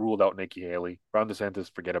already ruled out Nikki Haley. Ron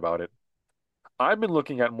DeSantis, forget about it. I've been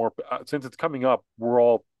looking at more since it's coming up. We're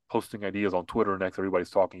all posting ideas on Twitter and X. Everybody's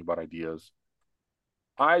talking about ideas.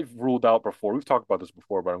 I've ruled out before. We've talked about this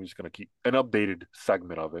before, but I'm just going to keep an updated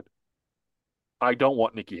segment of it. I don't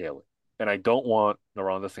want Nikki Haley, and I don't want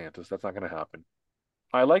Ron DeSantis. That's not going to happen.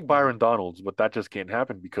 I like Mhm. Byron Donalds, but that just can't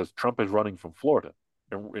happen because Trump is running from Florida,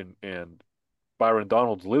 and Byron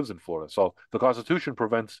Donalds lives in Florida. So the Constitution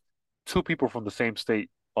prevents two people from the same state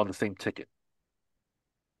on the same ticket.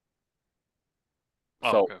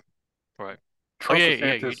 Oh, So okay. Right. Oh Trump yeah,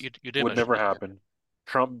 yeah. DeSantis You did would mention never that. happen.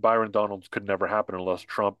 Trump Byron Donalds could never happen unless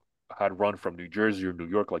Trump had run from New Jersey or New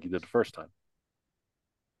York like he did the first time.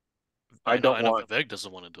 I don't I know want. Vivek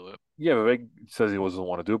doesn't want to do it. Yeah, Vivek says he doesn't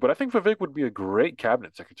want to do it, but I think Vivek would be a great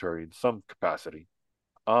cabinet secretary in some capacity.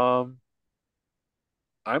 Um,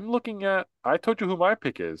 I'm looking at. I told you who my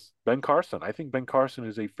pick is. Ben Carson. I think Ben Carson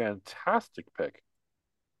is a fantastic pick.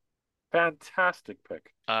 Fantastic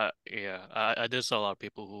pick. Yeah. I did saw a lot of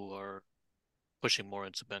people who are pushing more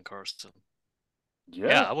into Ben Carson. Yeah,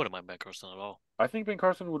 Yeah, I wouldn't mind Ben Carson at all. I think Ben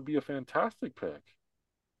Carson would be a fantastic pick.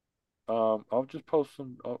 I'll just post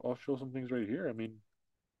some. I'll show some things right here. I mean,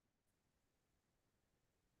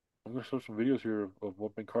 I'm gonna show some videos here of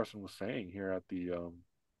what Ben Carson was saying here at the.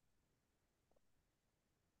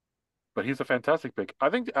 But he's a fantastic pick. I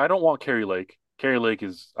think I don't want Carrie Lake. Carrie Lake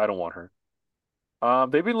is. I don't want her.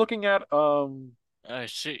 They've been looking at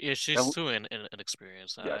She's El- too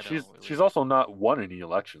inexperienced. yeah, I don't she's really. also not won any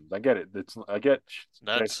elections. I get it. I get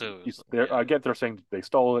That too. I Yeah. get they're saying they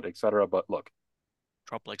stole it, etc. But look,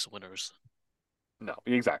 Trump likes winners. no,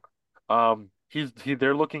 exactly.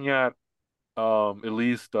 They're looking at at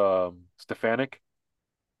least Stefanik,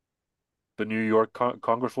 the New York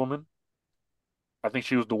congresswoman. I think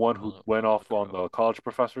she was the one who I went don't know the off on girl. the college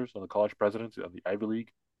professors, on the college presidents, on the Ivy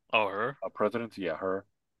League Oh, her? presidents. Yeah, her.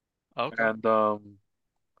 Okay. And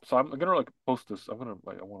So I'm gonna like post this. I want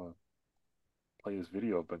to play this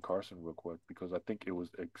video of Ben Carson real quick because I think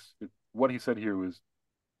what he said here was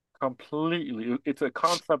completely. It's a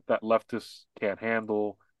concept that leftists can't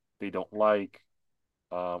handle. They don't like.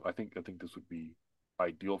 I think this would be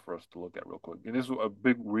ideal for us to look at real quick. And this is a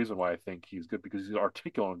big reason why I think he's good because he's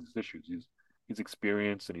articulate on these issues. He's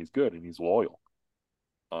experienced and he's good and he's loyal.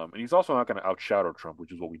 And he's also not going to outshadow Trump,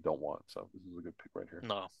 which is what we don't want. So this is a good pick right here.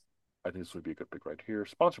 No, I think this would be a good pick right here.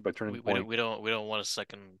 Sponsored by Turning Point. we don't want a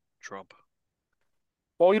second Trump.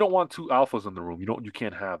 Well, you don't want two alphas in the room. You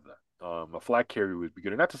can't have that. A flag carrier would be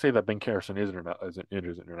good. And not to say that Ben Carson isn't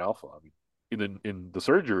an alpha. I mean, in the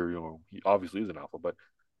surgery, he obviously is an alpha, but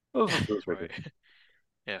those are right Right. there.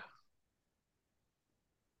 Yeah.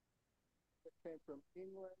 They came from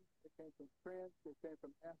England, they came from France, they came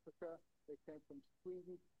from Africa, they came from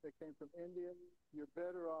Sweden, they came from India. You're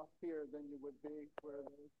better off here than you would be where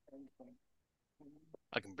they came from.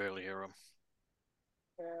 I can barely hear him.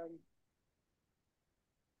 And,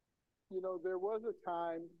 there was a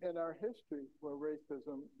time in our history where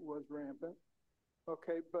racism was rampant.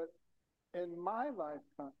 Okay, but in my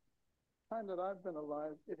lifetime, time that I've been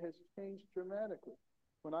alive, it has changed dramatically.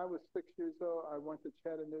 When I was 6 years old, I went to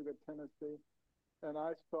Chattanooga, Tennessee, and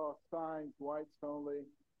I saw signs, whites only,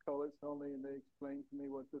 colors only, and they explained to me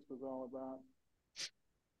what this was all about.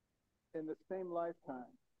 In the same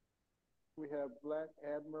lifetime, we have black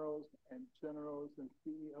admirals and generals and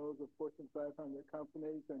CEOs of Fortune 500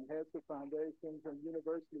 companies and heads of foundations and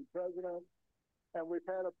university presidents. And we've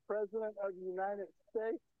had a president of the United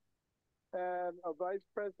States and a vice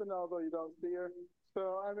president, although you don't see her.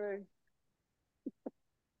 So, I mean,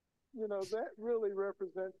 that really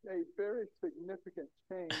represents a very significant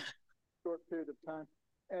change in a short period of time.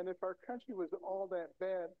 And if our country was all that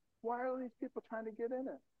bad, why are these people trying to get in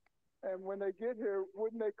it? And when they get here,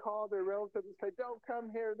 wouldn't they call their relatives and say, don't come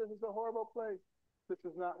here, this is a horrible place? This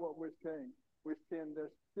is not what we're seeing. We're seeing they're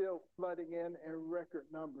still flooding in record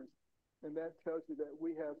numbers. And that tells you that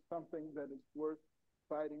we have something that is worth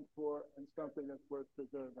fighting for and something that's worth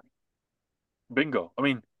preserving. Bingo. I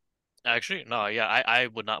mean, Actually, no, yeah, I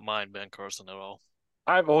would not mind Ben Carson at all.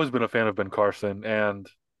 I've always been a fan of Ben Carson, and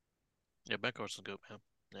Yeah, Ben Carson's good, man.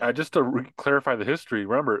 Yeah. just to clarify the history,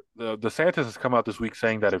 remember, DeSantis has come out this week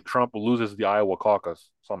saying that if Trump loses the Iowa caucus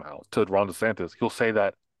somehow to Ron DeSantis, he'll say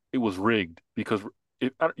that it was rigged because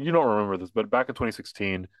you don't remember this, but back in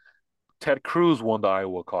 2016, Ted Cruz won the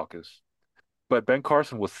Iowa caucus, but Ben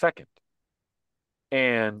Carson was second,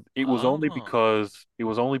 and Oh. it was only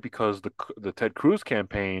because the Ted Cruz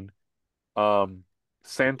campaign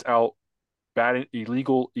sent out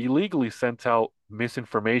illegally sent out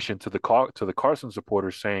misinformation to the Carson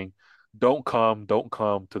supporters saying, don't come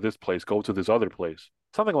to this place, go to this other place,"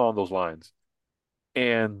 something along those lines,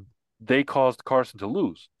 and they caused Carson to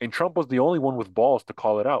lose. And Trump was the only one with balls to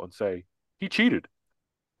call it out and say he cheated.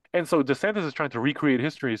 And so DeSantis is trying to recreate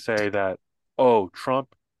history, say that, oh,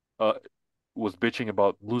 Trump uh, was bitching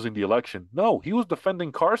about losing the election. No, he was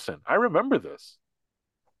defending Carson. I remember this.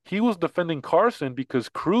 He was defending Carson because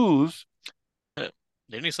Cruz.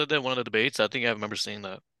 Didn't he said that in one of the debates? I think I remember seeing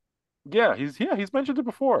that. He's mentioned it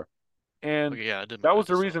before, and Okay, yeah, I did. that I was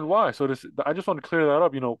the did saw reason that. why. So I just want to clear that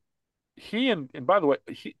up. He and by the way,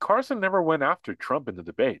 Carson never went after Trump in the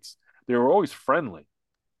debates. They were always friendly.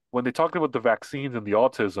 When they talked about the vaccines and the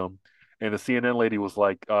autism, and the CNN lady was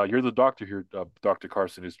like, "You're the doctor here, Doctor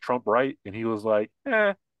Carson. Is Trump right?" And he was like,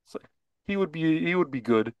 "Eh, so he would be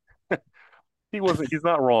good. He's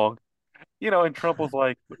not wrong." And Trump was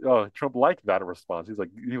like, oh, Trump liked that response. He was like,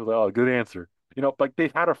 oh, good answer. Like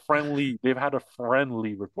they've had a friendly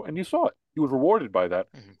report, and you saw it. He was rewarded by that.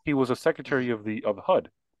 Hmm. He was a Hmm. secretary of the HUD.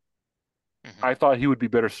 Hmm. I thought he would be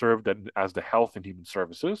better served as the Health and Human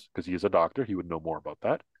Services because he is a doctor. He would know more about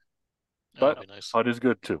that. That would But be nice. HUD is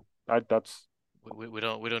good too. That's We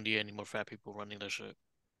don't need any more fat people running that shit.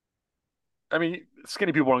 I mean,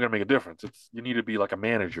 skinny people aren't going to make a difference. You need to be like a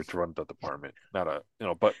manager to run the department, not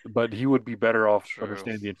but he would be better off True.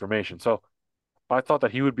 understanding the information. So I thought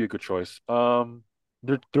that he would be a good choice.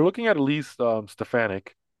 They're looking at Elise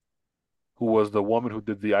Stefanik, who was the woman who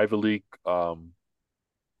did the Ivy League.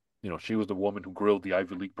 She was the woman who grilled the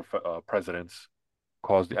Ivy League presidents,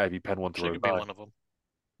 caused the Ivy Penn one to She could be resign. one of them.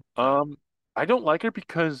 Yeah. Um, I don't like her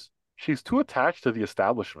because she's too attached to the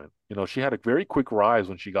establishment. She had a very quick rise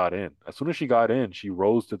when she got in. As soon as she got in, she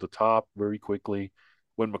rose to the top very quickly.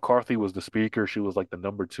 When McCarthy was the speaker, she was like the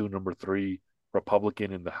number two, number three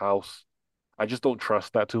Republican in the House. I just don't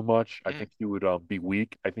trust that too much. I Mm. think she would be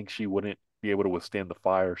weak. I think she wouldn't be able to withstand the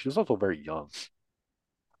fire. She's also very young.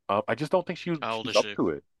 I just don't think How old she's is up she? to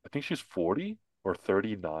it. I think she's 40 or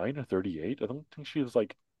 39 or 38. I don't think she's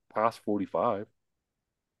like. past 45.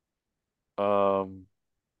 Um,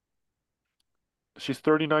 she's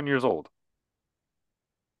 39 years old.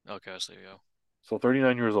 Okay, I see. Yeah. So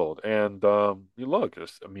 39 years old, and you look,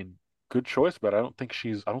 I mean, good choice, but I don't think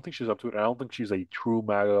she's up to it. I don't think she's a true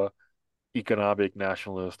MAGA economic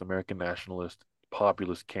nationalist, American nationalist,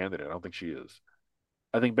 populist candidate. I don't think she is.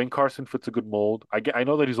 I think Ben Carson fits a good mold. I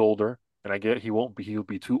know that he's older, and I get he'll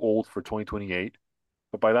be too old for 2028.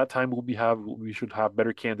 But by that time, we should have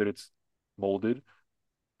better candidates molded.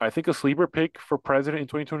 I think a sleeper pick for president in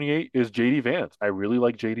 2028 is JD Vance. I really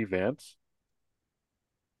like JD Vance.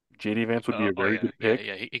 JD Vance would be a Oh very yeah, good yeah, pick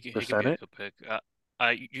yeah. for He could be a Senate. good pick.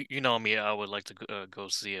 You know me, I would like to go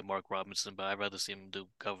see a Mark Robinson, but I'd rather see him do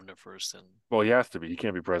governor first. And Well, he has to be. He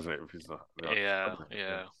can't be president if he's not yeah, governor. Yeah.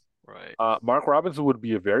 yeah, right. Mark Robinson would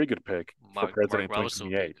be a very good pick for Mark president in Robinson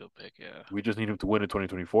would be a 2028. good pick. Yeah. We just need him to win in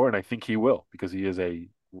 2024, and I think he will because he is a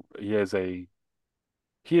he is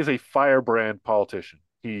a firebrand politician.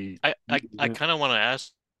 I kind of want to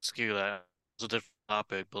ask you that. It's a different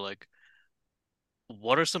topic, but like,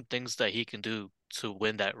 what are some things that he can do to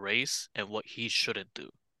win that race, and what he shouldn't do?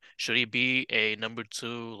 Should he be a number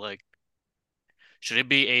two? Like, should it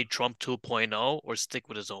be a Trump 2.0 or stick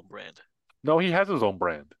with his own brand? No, he has his own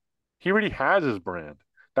brand. He already has his brand.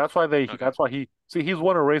 Okay. That's why he's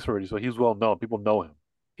won a race already, so he's well known. People know him.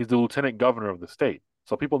 He's the lieutenant governor of the state,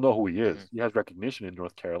 so people know who he hmm is. He has recognition in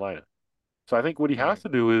North Carolina. So I think what he hmm has to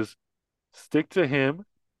do is stick to him,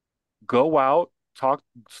 go out, talk,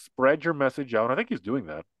 spread your message out. And I think he's doing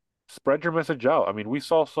that. Spread your message out. I mean, we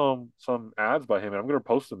saw some ads by him, and I'm gonna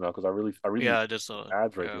post them now because I really Yeah, I just saw it.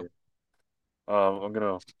 ads right Yeah, here. I'm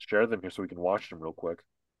gonna share them here so we can watch them real quick.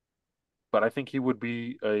 But I think he would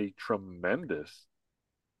be a tremendous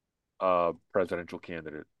presidential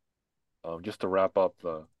candidate. Just to wrap up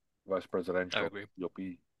the vice I presidential agree.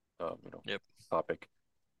 GOP Yep. topic.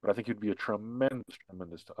 But I think he'd be a tremendous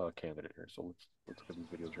candidate here. So let's look at these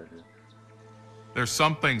videos right here. There's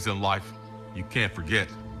some things in life you can't forget.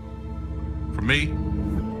 For me,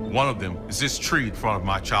 one of them is this tree in front of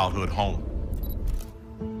my childhood home.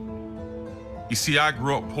 You see, I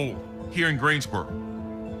grew up poor here in Greensboro,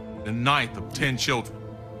 the ninth of 10 children.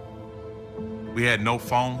 We had no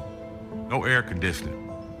phone, no air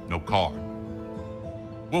conditioning, no car.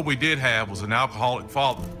 What we did have was an alcoholic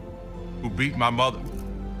father who beat my mother.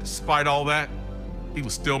 Despite all that, he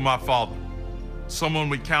was still my father, someone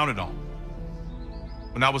we counted on.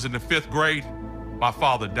 When I was in the 5th grade, my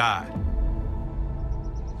father died.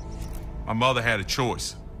 My mother had a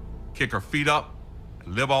choice: kick her feet up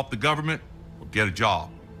and live off the government, or get a job.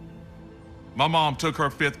 My mom took her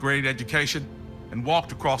 5th grade education and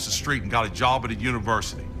walked across the street and got a job at a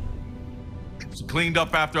university. She cleaned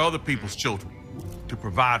up after other people's children to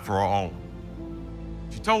provide for her own.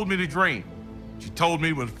 She told me to dream. She told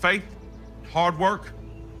me with faith and hard work,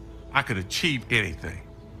 I could achieve anything.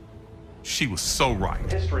 She was so right.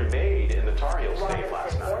 History made in the Tar Heel state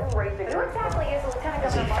last night. Who exactly is Lieutenant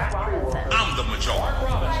Governor Mark Robinson? I'm the majority.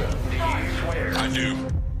 I do. I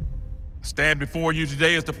stand before you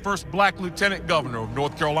today as the first black lieutenant governor of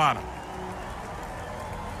North Carolina.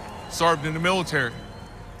 Served in the military.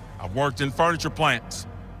 I've worked in furniture plants.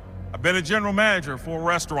 I've been a general manager for a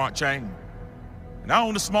restaurant chain. And I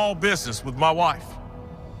owned a small business with my wife.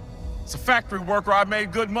 As a factory worker, I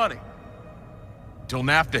made good money. Until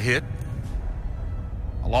NAFTA hit.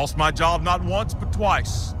 I lost my job not once, but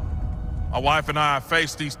twice. My wife and I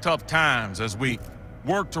faced these tough times as we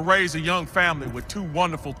worked to raise a young family with 2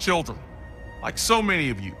 wonderful children. Like so many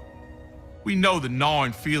of you, we know the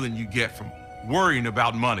gnawing feeling you get from worrying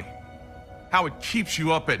about money, how it keeps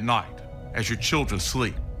you up at night as your children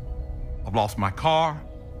sleep. I've lost my car,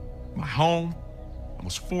 my home, and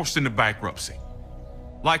was forced into bankruptcy.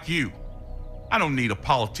 Like you, I don't need a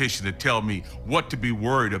politician to tell me what to be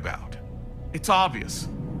worried about. It's obvious.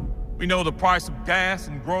 We know the price of gas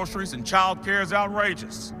and groceries and childcare is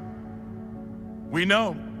outrageous. We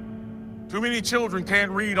know too many children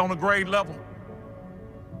can't read on a grade level,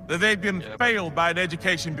 that they've been failed by an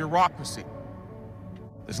education bureaucracy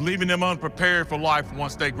that's leaving them unprepared for life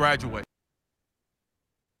once they graduate.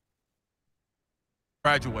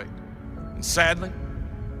 And sadly,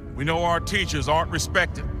 we know our teachers aren't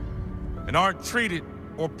respected and aren't treated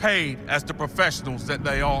or paid as the professionals that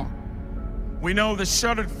they are. We know the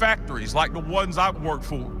shuttered factories like the ones I've worked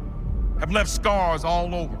for have left scars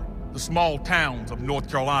all over the small towns of North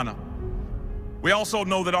Carolina. We also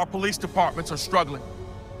know that our police departments are struggling,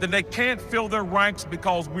 that they can't fill their ranks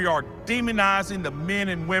because we are demonizing the men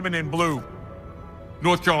and women in blue.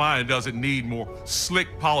 North Carolina doesn't need more slick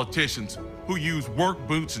politicians who use work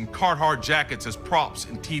boots and Carhartt jackets as props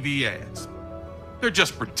in TV ads. They're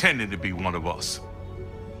just pretending to be one of us.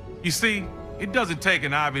 You see, it doesn't take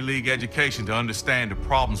an Ivy League education to understand the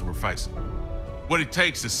problems we're facing. What it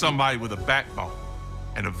takes is somebody with a backbone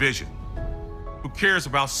and a vision who cares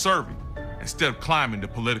about serving instead of climbing the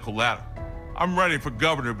political ladder. I'm running for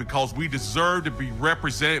governor because we deserve to be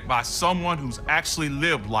represented by someone who's actually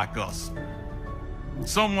lived like us.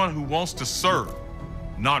 Someone who wants to serve,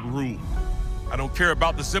 not rule. I don't care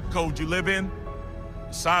about the zip code you live in,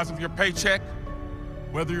 the size of your paycheck,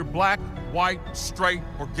 whether you're black, white, straight,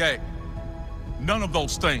 or gay. None of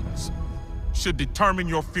those things should determine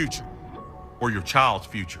your future or your child's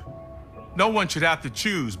future. No one should have to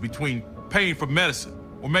choose between paying for medicine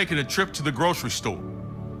or making a trip to the grocery store.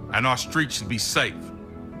 And our streets should be safe,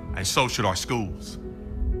 and so should our schools.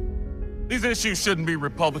 These issues shouldn't be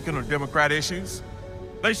Republican or Democrat issues.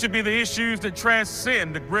 They should be the issues that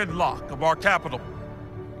transcend the gridlock of our capital.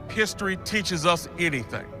 If history teaches us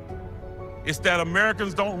anything, it's that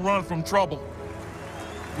Americans don't run from trouble.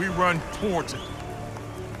 We run towards it.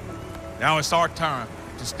 Now it's our time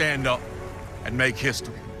to stand up and make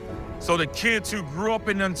history, so that kids who grew up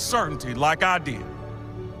in uncertainty like I did,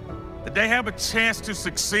 that they have a chance to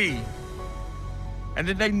succeed, and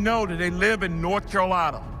that they know that they live in North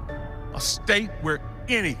Carolina, a state where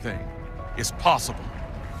anything is possible.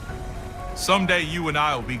 Someday you and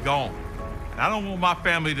I will be gone, and I don't want my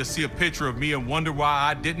family to see a picture of me and wonder why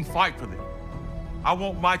I didn't fight for them. I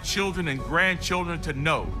want my children and grandchildren to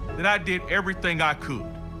know that I did everything I could.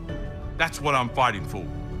 That's what I'm fighting for,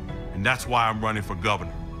 and that's why I'm running for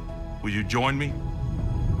governor. Will you join me?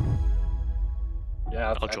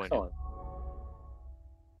 Yeah, I'll join you.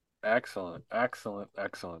 Excellent, excellent,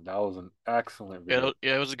 excellent. That was an excellent video.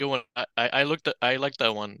 Yeah, it was a good one. I liked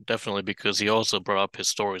that one definitely because he also brought up his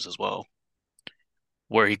stories as well,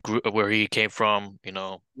 where he came from,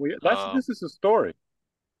 This is his story.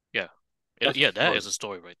 Yeah. That's Yeah, his that story. is a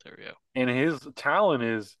story right there, yeah. And his talent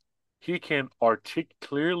is he can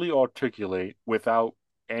clearly articulate without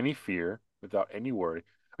any fear, without any worry.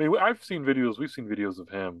 I mean, we've seen videos of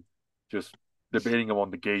him just debating on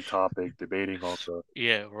the gay topic, debating on the.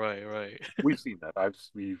 Yeah, right. We've seen that. That's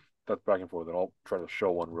back and forth, and I'll try to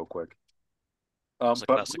show one real quick. It's a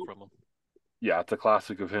But classic from him. yeah, it's a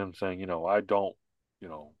classic of him saying, I don't,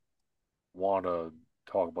 want to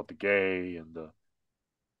talk about the gay and the.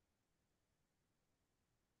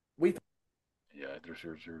 Yeah, here's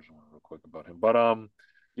one real quick about him. But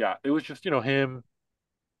yeah, it was just, him.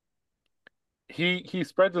 He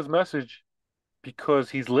spreads his message because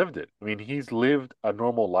he's lived it. I mean, he's lived a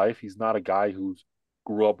normal life. He's not a guy who's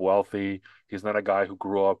grew up wealthy. He's not a guy who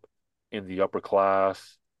grew up in the upper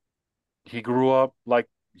class. He grew up like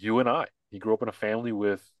you and I. He grew up in a family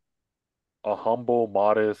with a humble,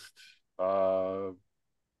 modest,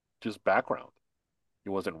 just background. He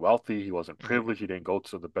wasn't wealthy. He wasn't privileged. He didn't go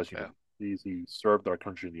to the best universities. He served our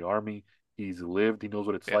country in the army. He's lived. He knows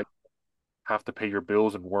what it's like. Have to pay your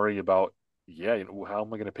bills and worry about, how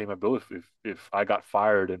am I going to pay my bill if I got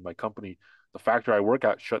fired and my company, the factory I work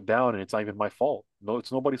at, shut down and it's not even my fault. No,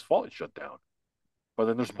 it's nobody's fault it shut down. But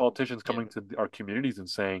then there's politicians coming to our communities and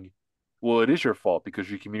saying, well, it is your fault because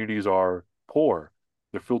your communities are poor.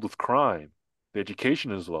 They're filled with crime. The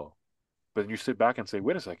education is low. But then you sit back and say,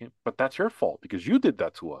 wait a second, but that's your fault because you did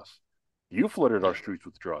that to us. You flooded our streets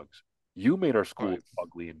with drugs. You made our schools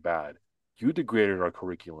ugly and bad. You degraded our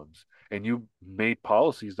curriculums and you made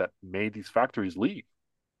policies that made these factories leave.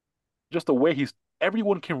 Just the way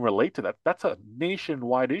everyone can relate to that. That's a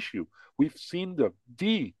nationwide issue. We've seen the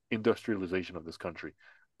de-industrialization of this country.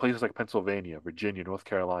 Places like Pennsylvania, Virginia, North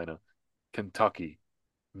Carolina, Kentucky,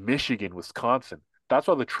 Michigan, Wisconsin. That's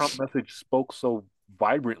why the Trump message spoke so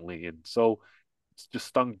vibrantly and so just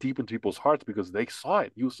stung deep into people's hearts because they saw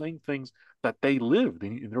it. He was saying things that they lived,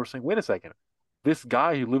 and they were saying, "Wait a second, this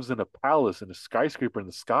guy who lives in a palace in a skyscraper in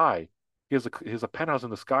the sky, he has a penthouse in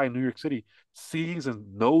the sky in New York City, sees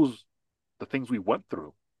and knows the things we went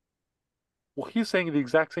through." Well, he's saying the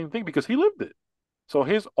exact same thing because he lived it. So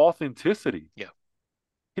his authenticity,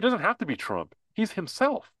 he doesn't have to be Trump. He's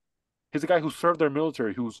himself. He's a guy who served our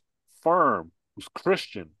military, who's firm, who's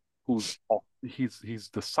Christian, he's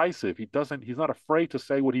decisive. He's not afraid to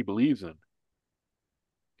say what he believes in.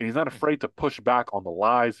 And he's not afraid to push back on the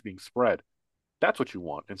lies being spread. That's what you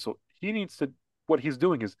want. And so what he's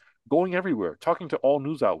doing is going everywhere, talking to all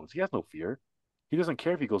news outlets. He has no fear. He doesn't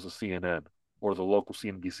care if he goes to CNN or the local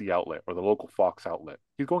CNBC outlet or the local Fox outlet.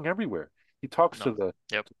 He's going everywhere. He talks to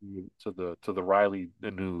the Riley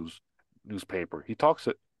newspaper. He talks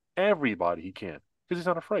to everybody he can because he's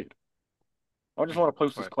not afraid. I just want to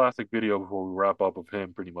post this classic video before we wrap up of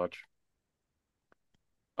him pretty much.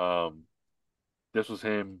 This was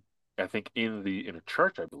him I think in a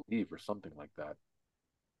church, I believe, or something like that.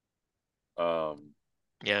 Um,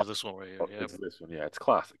 Yeah, this one right here. Yeah. it's this one. Yeah, it's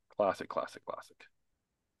classic, classic, classic, classic.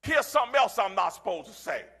 Here's something else I'm not supposed to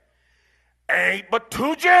say. Ain't but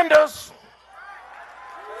two genders.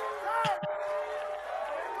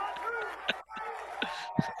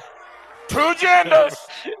 Two genders.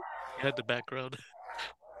 You had the background.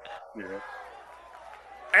 Yeah.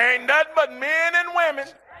 Ain't nothing but men and women.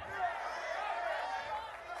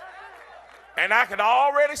 And I can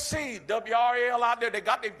already see WRL out there. They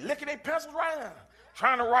got they licking their pencils right now,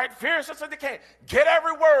 trying to write fierce as they can. Get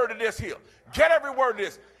every word of this here. Get every word of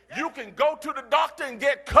this. You can go to the doctor and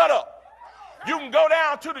get cut up. You can go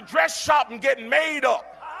down to the dress shop and get made up.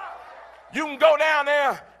 You can go down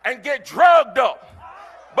there and get drugged up.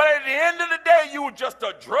 But at the end of the day, you were just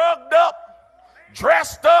a drugged up,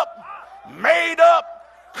 dressed up, made up,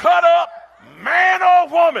 cut up, man or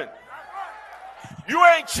woman. You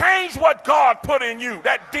ain't changed what God put in you,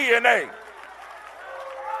 that DNA.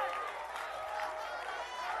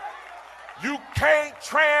 You can't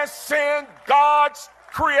transcend God's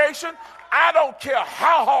creation. I don't care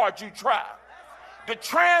how hard you try. The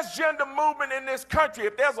transgender movement in this country,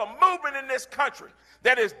 if there's a movement in this country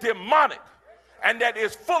that is demonic and that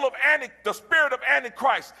is full of the spirit of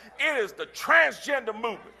Antichrist, it is the transgender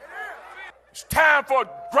movement. It's time for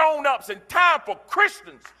grown-ups and time for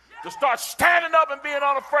Christians to start standing up and being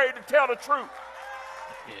unafraid to tell the truth.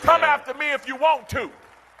 Yeah. Come after me if you want to.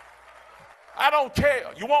 I don't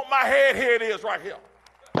care. You want my head? Here it is right here.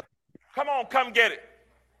 Come on, come get it.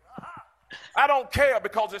 I don't care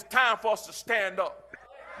because it's time for us to stand up.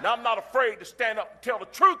 Now, I'm not afraid to stand up and tell the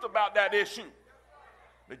truth about that issue.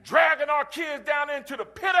 They're dragging our kids down into the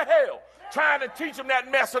pit of hell, trying to teach them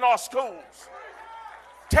that mess in our schools.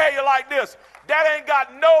 Tell you like this, that ain't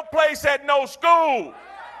got no place at no school.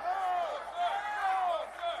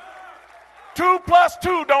 2 plus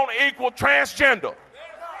 2 don't equal transgender.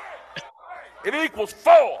 It equals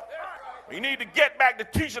 4. You need to get back to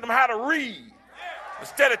teaching them how to read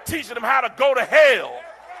instead of teaching them how to go to hell.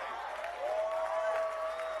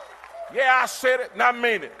 Yeah, I said it and I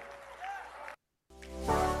mean it.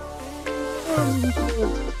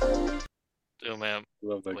 Dude, man,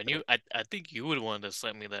 when you, I think you would want to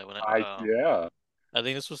send me that when yeah. I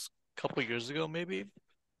think this was a couple years ago, maybe.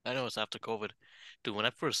 I know it's after COVID. Dude, when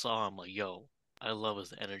I first saw him, I'm like, yo, I love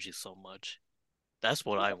his energy so much. That's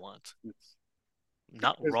what I want.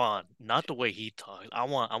 Not Ron, not the way he talks. I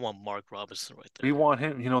want Mark Robinson right there. We want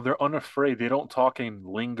him. They're unafraid. They don't talk in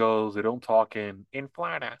lingos. They don't talk in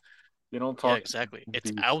Florida. They don't talk. Yeah, exactly.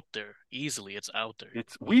 It's out there easily. It's out there.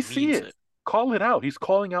 We see it. Call it out. He's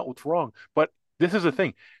calling out what's wrong. But this is the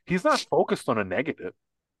thing. He's not focused on a negative.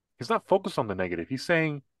 He's not focused on the negative. He's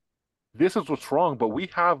saying this is what's wrong, but we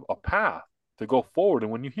have a path to go forward.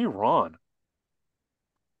 And when you hear Ron,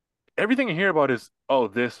 everything you hear about is, oh,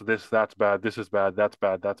 this, that's bad, this is bad, that's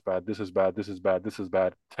bad, that's bad, this is bad, this is bad, this is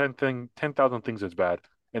bad. 10,000 things is bad.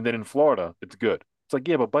 And then in Florida, it's good. It's like,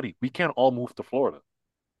 yeah, but buddy, we can't all move to Florida.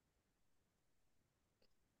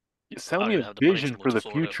 Sell me a vision for the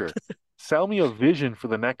future. Sell me a vision for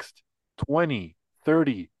the next 20,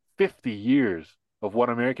 30, 50 years of what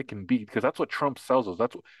America can be, because that's what Trump sells us.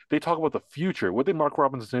 That's what they talk about, the future. What did Mark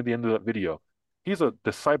Robinson say at the end of that video? He's a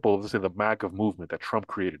disciple of, let's say, the MAGA movement that Trump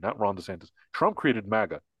created, not Ron DeSantis. Trump created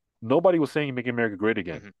MAGA. Nobody was saying make America great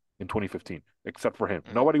again in 2015, except for him.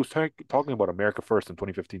 Nobody was talking about America first in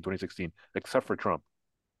 2015, 2016, except for Trump.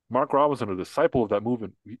 Mark Robinson, a disciple of that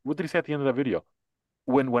movement, what did he say at the end of that video?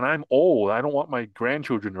 When I'm old, I don't want my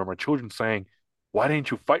grandchildren or my children saying, why didn't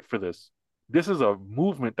you fight for this? This is a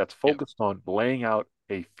movement that's focused on laying out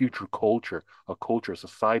a future culture, a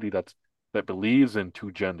society that believes in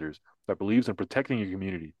two genders, that believes in protecting your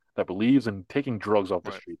community, that believes in taking drugs off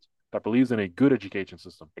the streets, that believes in a good education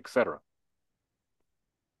system, etc.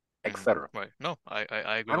 etc. Right. No, I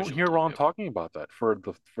agree. I don't hear Ron talking about that for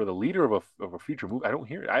the leader of a future movement. I don't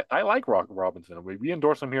hear it. I like Rock Robinson. We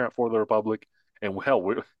endorse him here at For the Republic, and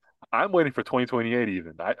hell, I'm waiting for 2028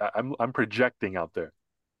 even. I'm projecting out there.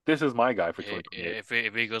 This is my guy for 2028.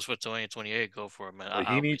 If he goes for 2028, go for it, man.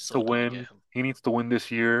 He needs to win. He needs to win this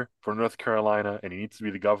year for North Carolina, and he needs to be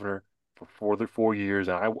the governor for the 4 years.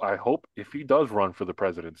 And I hope if he does run for the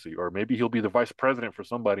presidency, or maybe he'll be the vice president for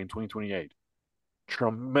somebody in 2028.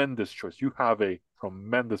 Tremendous choice. You have a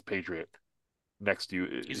tremendous patriot next to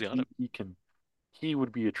you. He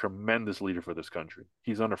would be a tremendous leader for this country.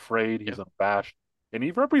 He's unafraid. He's unabashed, and he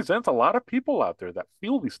represents a lot of people out there that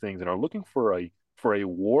feel these things and are looking for a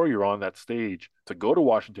warrior on that stage to go to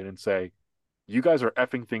Washington and say, you guys are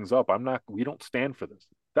effing things up. We don't stand for this.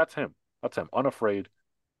 That's him. Unafraid,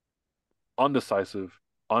 undecisive,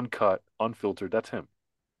 uncut, unfiltered. That's him.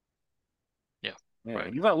 Yeah. Yeah, Right.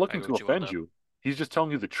 and he's not I looking agree to with you on offend that. you. He's just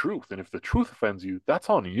telling you the truth. And if the truth offends you, that's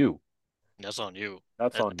on you. That's on you.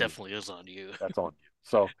 That's That on you. definitely is on you. That's on you.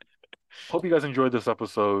 So, hope you guys enjoyed this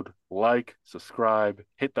episode. Like, subscribe,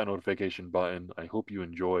 hit that notification button. I hope you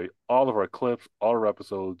enjoy all of our clips, all our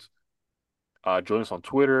episodes. Join us on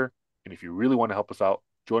Twitter. And if you really want to help us out,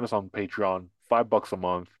 join us on Patreon. $5 a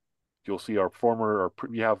month. You'll see our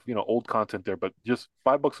we have, old content there, but just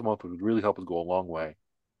 $5 a month would really help us go a long way.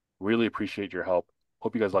 Really appreciate your help.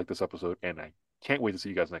 Hope you guys like this episode, and I can't wait to see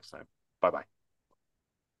you guys next time. Bye bye.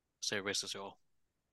 Say racist, y'all.